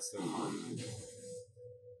 Yeah, it's still fine.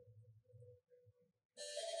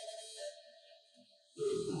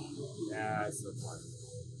 Yeah, it's still fine.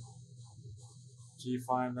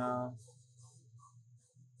 G5 now.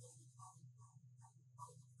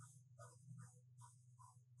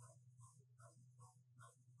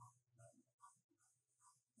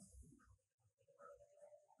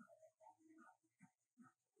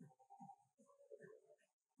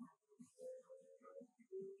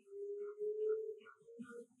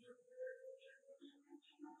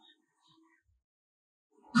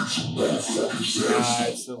 Yeah,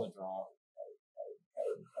 it's still a draw.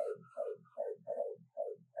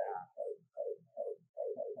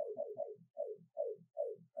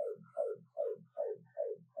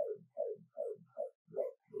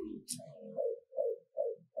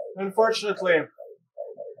 Unfortunately.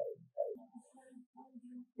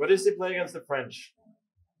 What does he play against the French?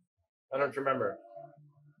 I don't remember.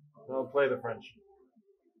 I'll play the French.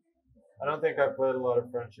 I don't think I played a lot of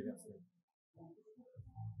French against him.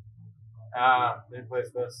 He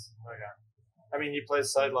plays this. Okay. I mean, he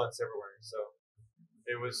plays sidelines everywhere, so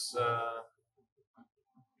it was a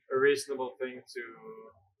reasonable thing to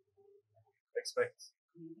expect.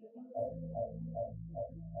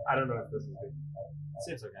 I don't know if this is good.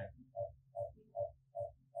 Seems okay.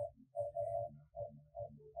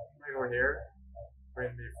 Maybe we're here.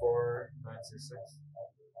 Queen b4, knight c6.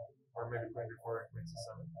 Or maybe queen b4, queen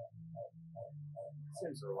c7.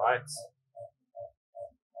 Seems alright.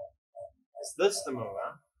 Is this the move,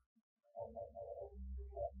 huh?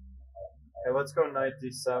 Okay, let's go knight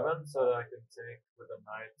d7 so that I can take with the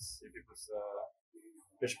knight if he puts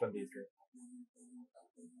bishop on d3.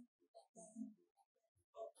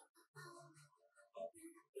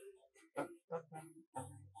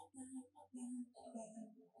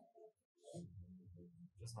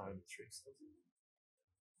 Just not in the tricks.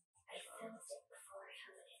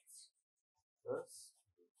 This.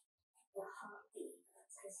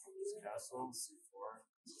 Castle, c4.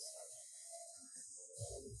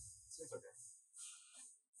 Seems okay.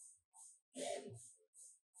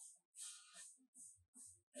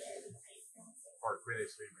 Or queen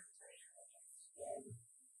h3.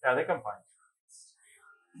 Yeah, I think I'm fine.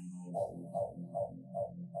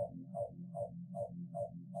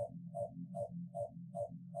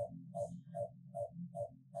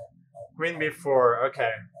 Queen b4,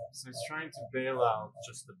 okay. So he's trying to bail out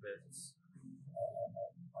just a bit.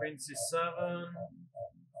 Queen c7.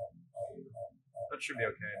 That should be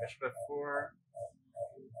okay. Bishop f4.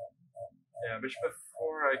 Yeah, bishop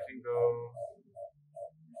f4 I can go.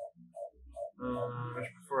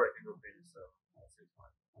 Bishop f4 I can go b7. That's it,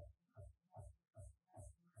 fine.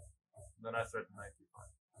 Then I threaten knight d5.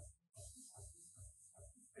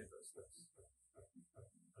 It does this.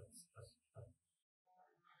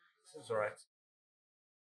 This is alright.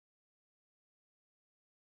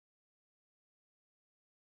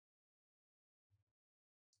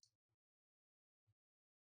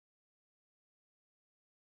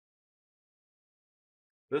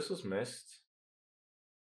 This was missed.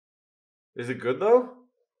 Is it good though?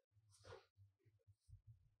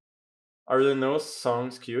 Are there no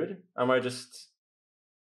songs queued? Am I just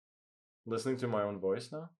listening to my own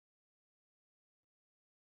voice now?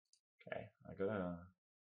 Okay, I think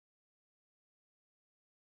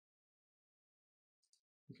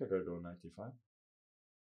I gotta go knight d5.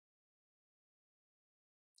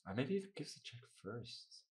 Maybe it gives a check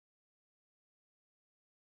first.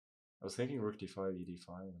 I was thinking rook d5, e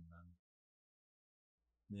d5, and then...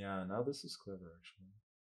 Yeah, now this is clever actually.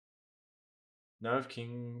 Now if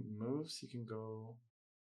king moves, he can go...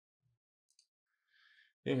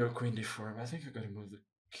 You can go queen d4, but I think I gotta move the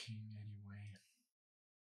king anyway.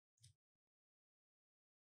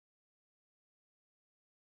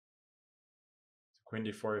 So queen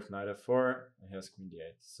d4 if knight f4, and he has queen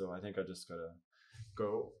d8. So I think I just gotta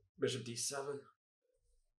go bishop d7.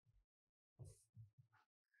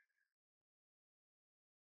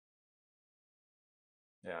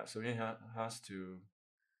 Yeah, so he has to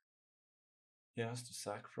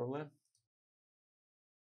sack probably.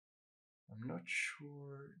 I'm not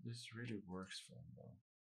sure this really works for him though.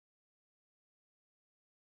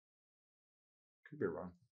 Could be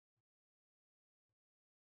wrong.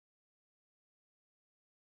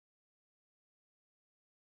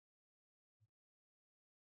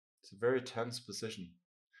 It's a very tense position.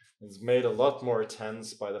 It's made a lot more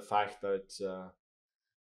tense by the fact that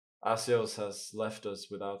Asios has left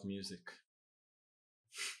us without music.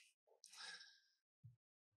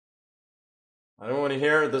 I don't want to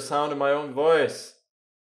hear the sound of my own voice.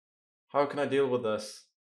 How can I deal with this?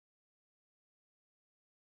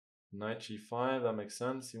 Knight g5, that makes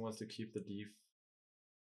sense. He wants to keep the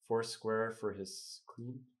d4 square for his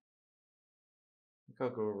queen. I think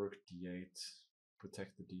I'll go rook d8,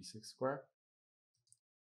 protect the d6 square.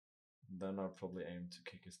 And then I'll probably aim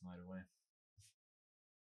to kick his knight away.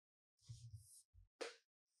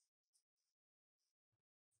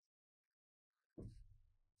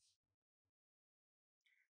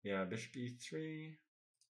 Yeah, bishop e3,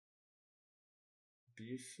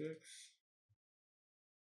 b6.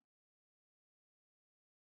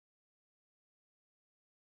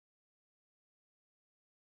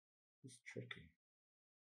 It's tricky.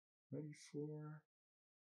 94.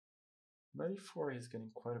 94 is getting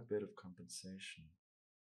quite a bit of compensation.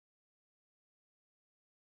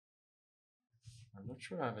 I'm not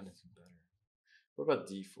sure I have anything better. What about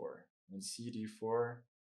d4? And cd4?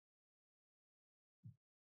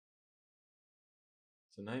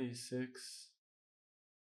 So 96.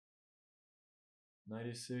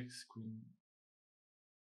 96, queen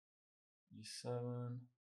e7.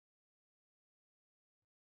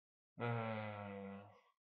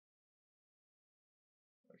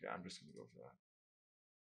 Okay, I'm just gonna go for that.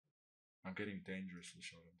 I'm getting dangerously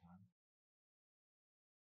short on time.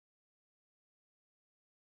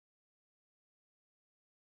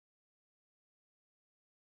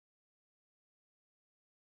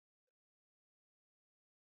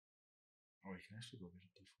 Oh, you can actually go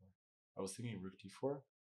bishop d4. I was thinking rook d4,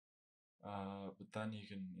 but then you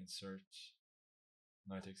can insert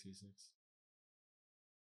knight takes e6.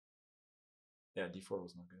 Yeah, d4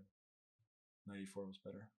 was not good. Knight e4 was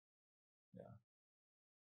better. Yeah,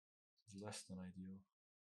 it's less than ideal.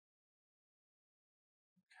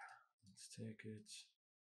 Okay, let's take it.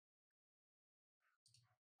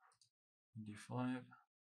 d5.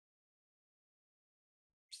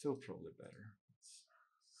 Still probably better. It's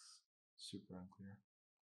super unclear.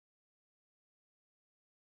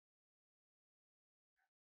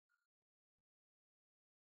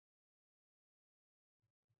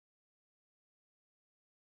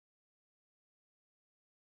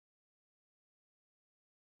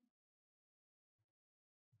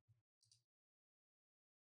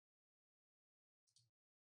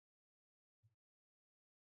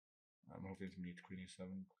 I'm hoping to meet queen e7,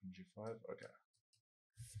 queen g5. Okay.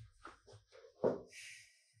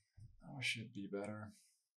 That should be better.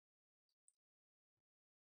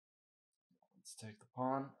 Let's take the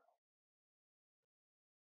pawn.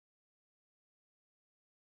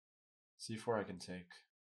 c4 I can take.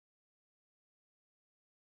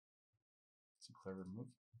 It's a clever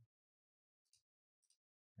move.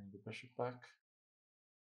 And the bishop back.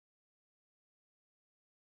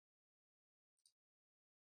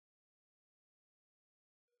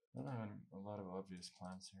 I don't have a lot of obvious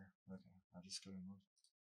plans here. Okay, I'll just go and move.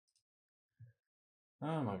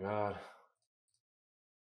 Oh my god.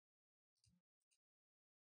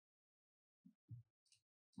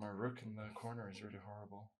 My rook in the corner is really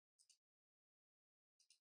horrible.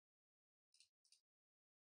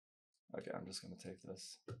 Okay, I'm just gonna take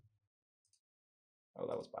this. Oh,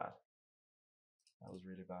 that was bad. That was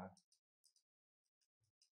really bad.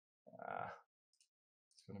 Ah,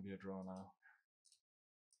 it's gonna be a draw now.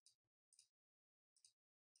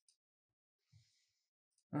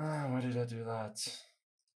 Ah, why did I do that?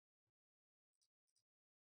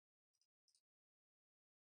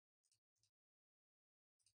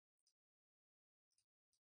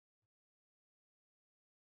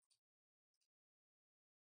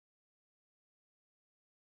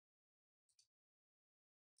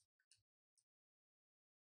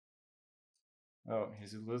 Oh,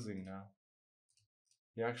 he's losing now.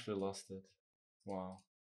 He actually lost it. Wow.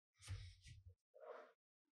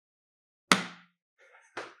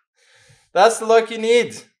 That's the luck you need.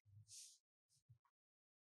 It's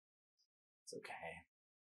okay.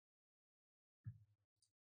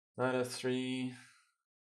 Knight f3.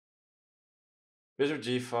 Bishop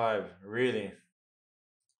g5. Really?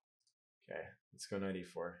 Okay, let's go knight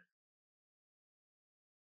e4.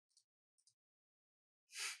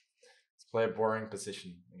 Let's play a boring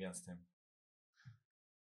position against him.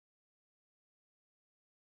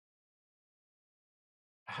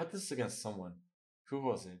 I had this against someone. Who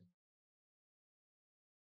was it?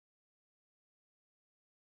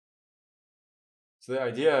 So the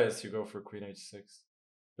idea is you go for queen h6.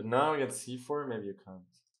 But now against c4, maybe you can't.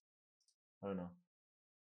 I don't know.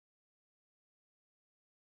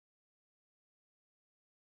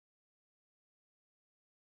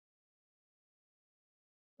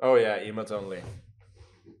 Oh yeah, emote only.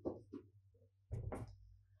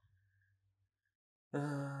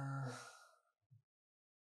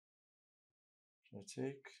 Should I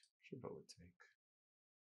take? Should probably take.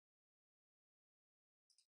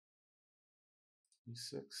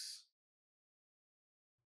 e6.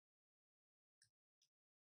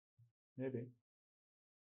 Maybe.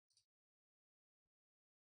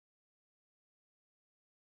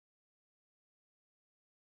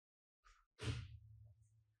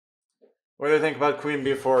 What do you think about queen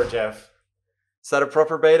b4, Jeff? Is that a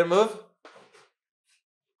proper beta move?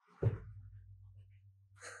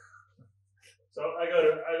 So I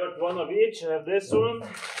got one of each. I have this one,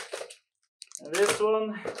 and this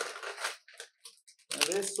one, and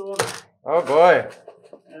this one. Oh boy.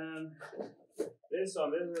 And this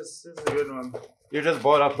one. This is a good one. You just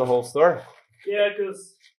bought up the whole store? Yeah,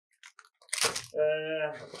 because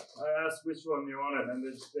I asked which one you wanted, and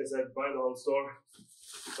they said buy the whole store.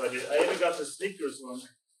 So I did. I even got the Snickers one.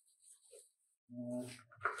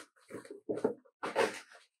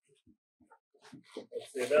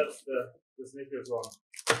 Let's see, that's the Snickers one.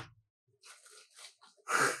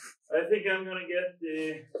 I think I'm gonna get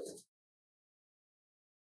the.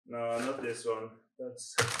 No, not this one.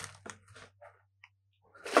 That's.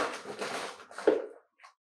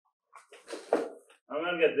 I'm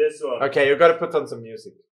gonna get this one. Okay, you gotta put on some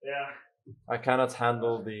music. Yeah. I cannot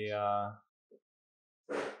handle the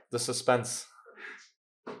suspense.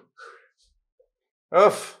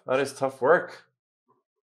 Oof, that is tough work.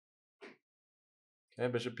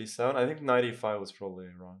 Okay, bishop b7. I think knight e5 was probably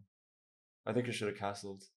wrong. I think you should have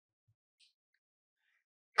castled.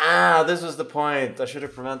 Ah, this was the point. I should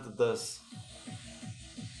have prevented this.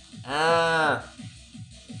 Ah,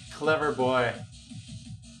 clever boy.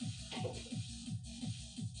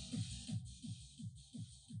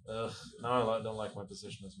 Ugh, now I don't like my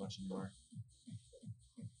position as much anymore.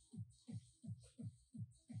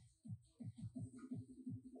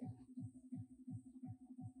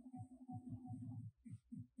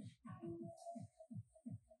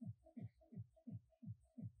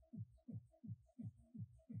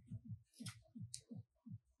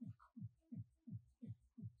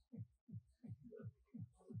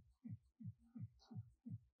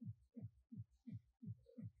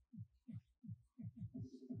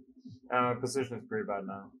 Position is pretty bad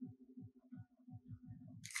now.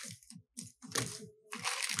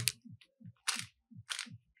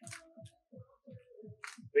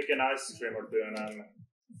 Pick an ice cream or two, and I'm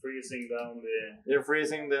freezing down the. You're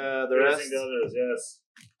freezing the freezing rest? the others, yes.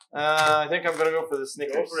 I think I'm gonna go for the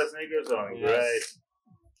Snickers. Go for the Snickers one. Yes.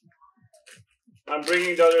 Great. I'm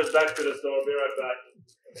bringing the others back to the store. Be right back.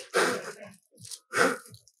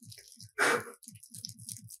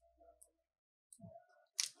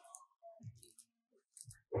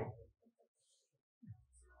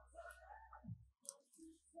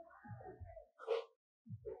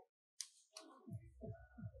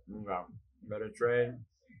 Yeah, better trade.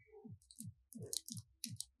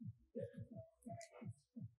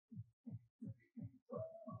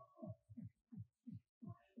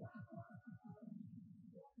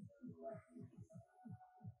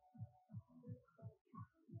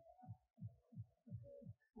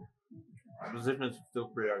 My position is still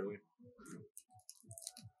pretty ugly.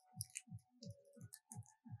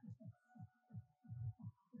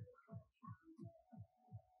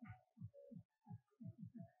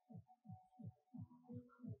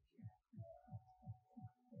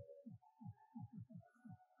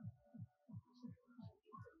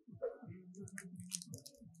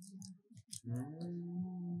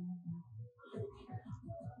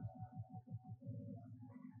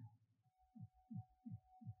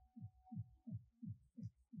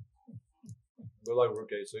 Go like rook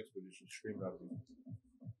a6, but you should scream that.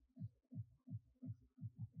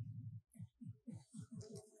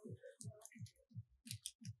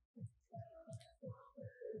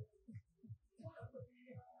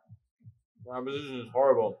 My position is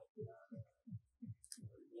horrible.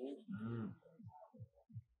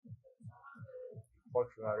 Fuck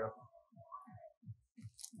scenario.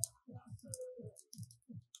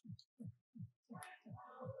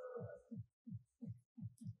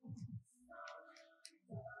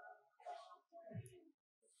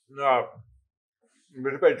 No.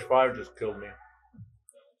 Bishop h5 just killed me.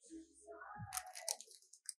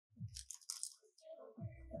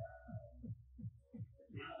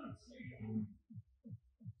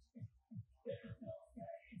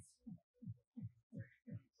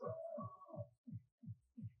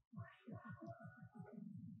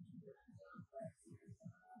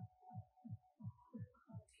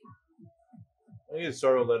 I think he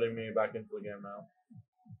started letting me back into the game now.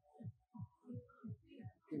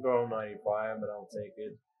 Can go 95, but I'll take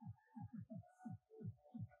it.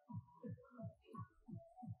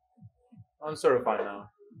 I'm sort of fine now.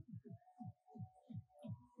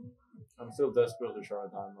 I'm still desperately short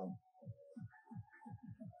on time though.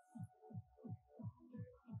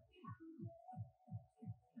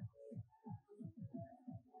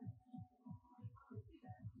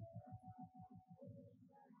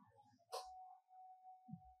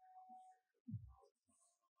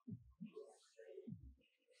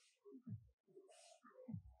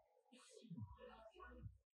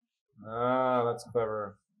 Ah, that's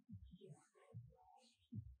clever.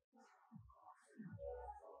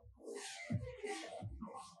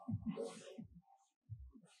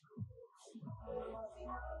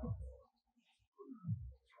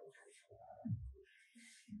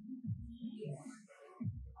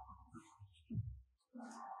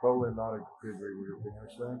 Probably not a good regrouping,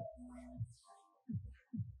 actually.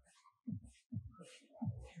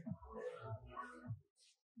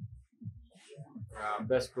 I'm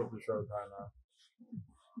desperately short time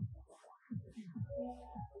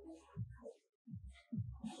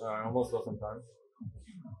now. I almost lost some time.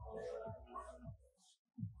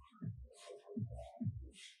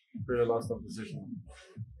 Pretty lost some position.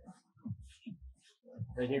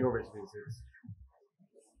 I can go base b6.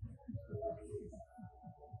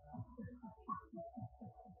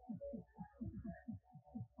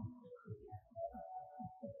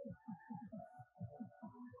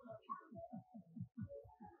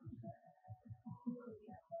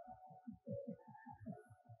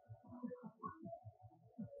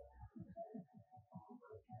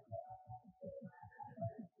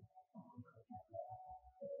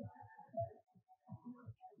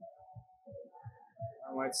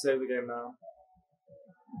 I might save the game now.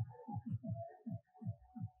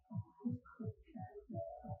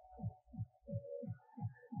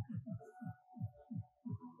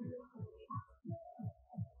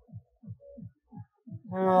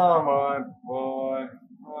 Oh my boy.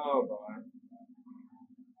 Oh boy.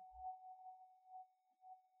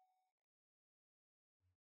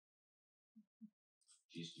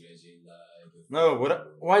 No,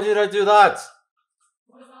 what? Why did I do that?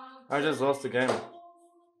 I just lost the game.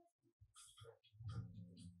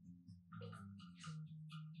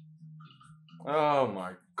 Oh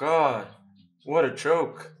my god. What a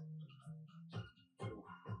joke.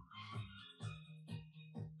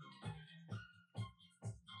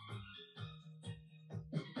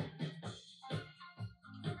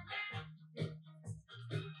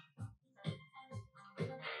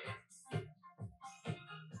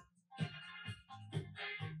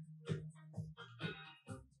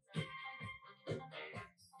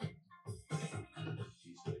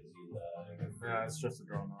 Yeah, it's just a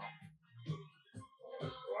draw now.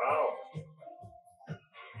 Wow.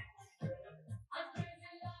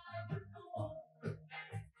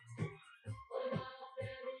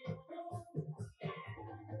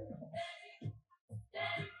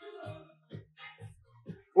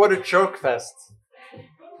 What a choke fest.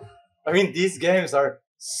 I mean, these games are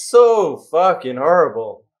so fucking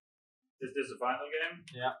horrible. Is this the final game?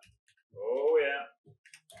 Yeah. Oh yeah.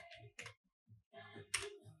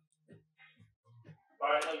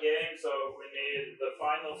 Final game, so we need the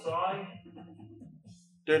final song.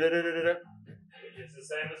 It's the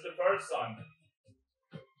same as the first song.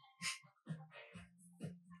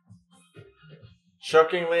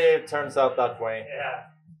 Shockingly, it turns out that way. Yeah.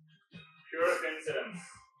 Pure coincidence.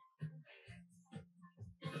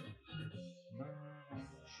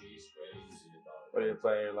 What do you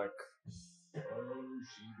play? Like,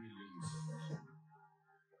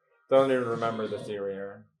 don't even remember the theory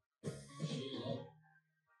here.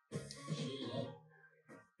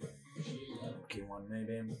 K1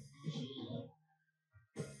 maybe.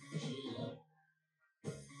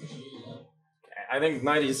 I think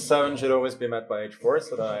 97 should always be met by h4,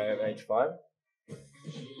 so that I have h5.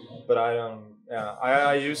 But I don't. Yeah,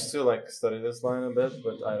 I used to like study this line a bit,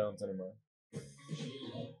 but I don't anymore.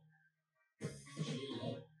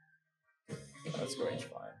 Let's go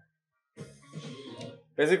h5.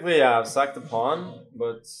 Basically, yeah, I've sacked the pawn,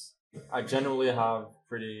 but I generally have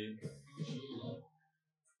pretty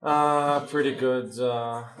good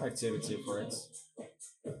activity for it.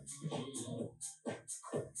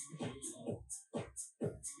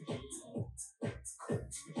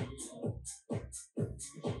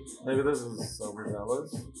 Maybe this is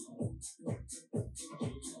overzealous.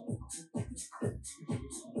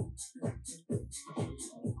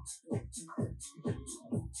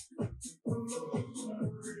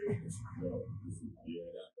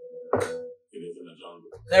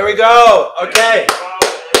 There we go. Okay.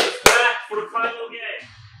 It's back for the final game.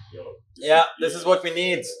 Yeah, this is what we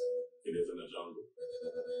need. It is in the jungle.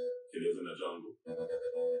 It is in the jungle.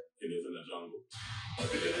 It is in the jungle.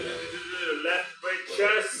 Left break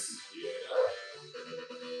chess.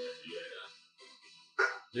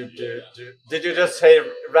 Did you just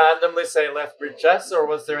randomly say left bridge chess, or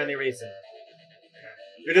was there any reason?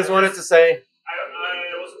 You just wanted to say.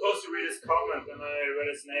 I was supposed to read his comment and I read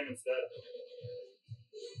his name instead.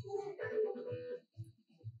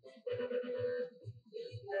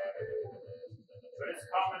 But his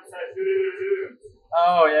comment said do.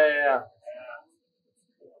 Oh yeah.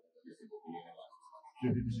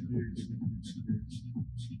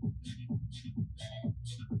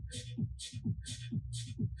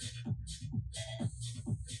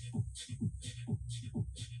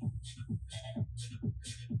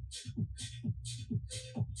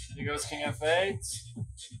 Here goes King F8.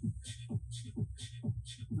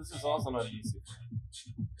 This is also not easy.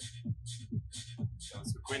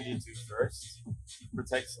 Goes for Queen D2 first.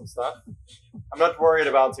 Protect some stuff. I'm not worried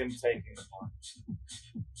about him taking the pawn.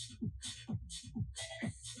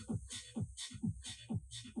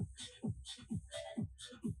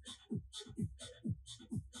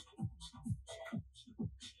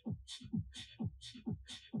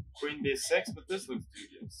 Queen B6, but this looks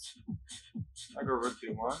dubious. I go Rook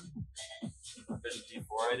B1. A bit of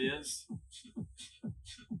D4 ideas.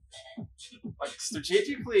 Like,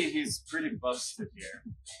 strategically, he's pretty busted here.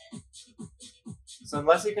 So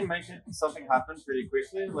unless he can make something happen pretty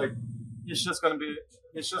quickly, like, he's just gonna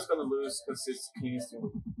lose because his king is too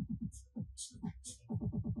weak.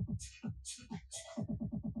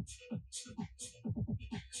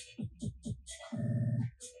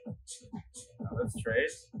 Now let's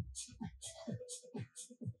trade.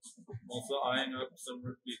 Also eyeing up some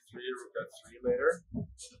Rook B3, Rook F3 later.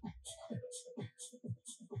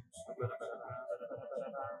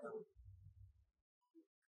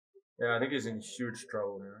 Yeah, I think he's in huge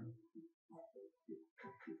trouble here.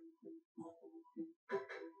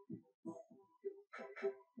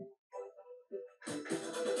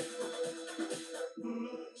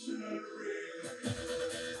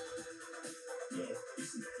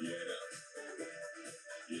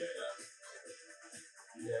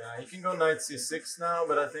 Yeah, he can go knight c6 now,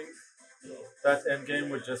 but I think that endgame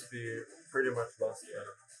would just be pretty much lost.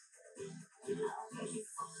 Yeah.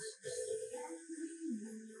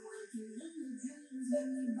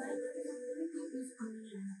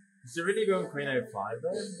 Is he really going Queen A5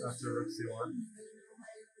 then after Rook C1?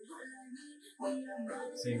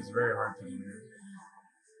 Seems very hard to do.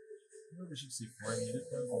 Maybe we should C4 and need it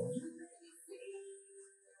for a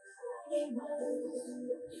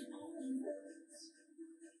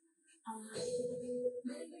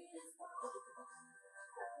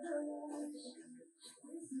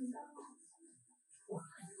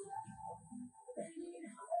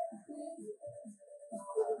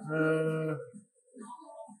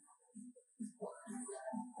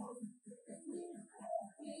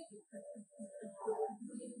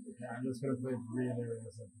I'm just gonna play really, really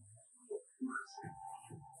simple.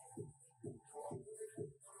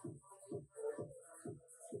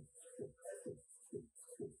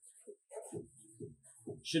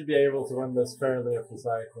 Should be able to win this fairly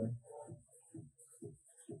episodically.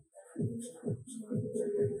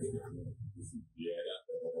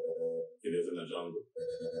 It is in the jungle.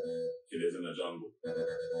 It is in the jungle.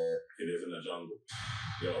 It is in the jungle.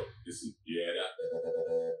 Yo, this is that.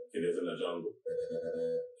 It is in the jungle.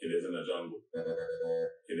 It is in the jungle.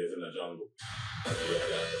 It is in the jungle. That.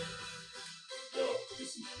 Yo,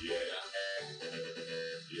 this is that. That.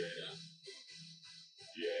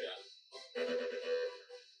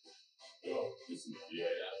 Yo, this is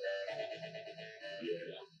that.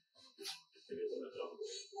 It is in the jungle.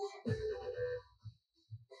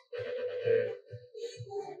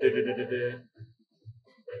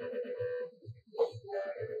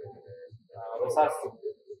 This has to.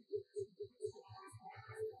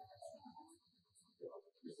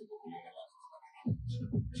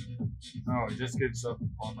 Oh, it just gives up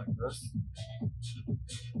on like this.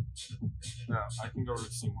 No, I can go to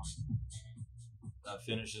C1. That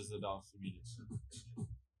finishes it off immediately.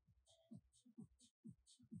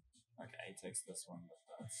 Okay, he takes this one, but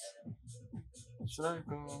that's. Should I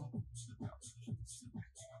go? No.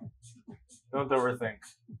 Don't overthink.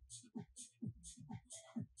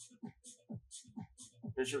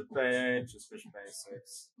 Bishop A8, just bishop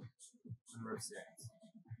A6. And rook C8.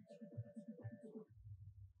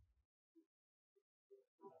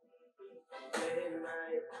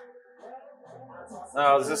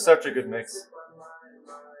 Oh, this is such a good mix.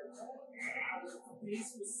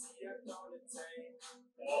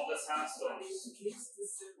 All this hassles.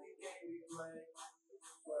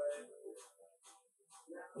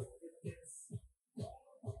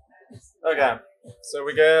 Okay, so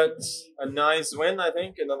we get a nice win, I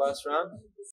think, in the last round.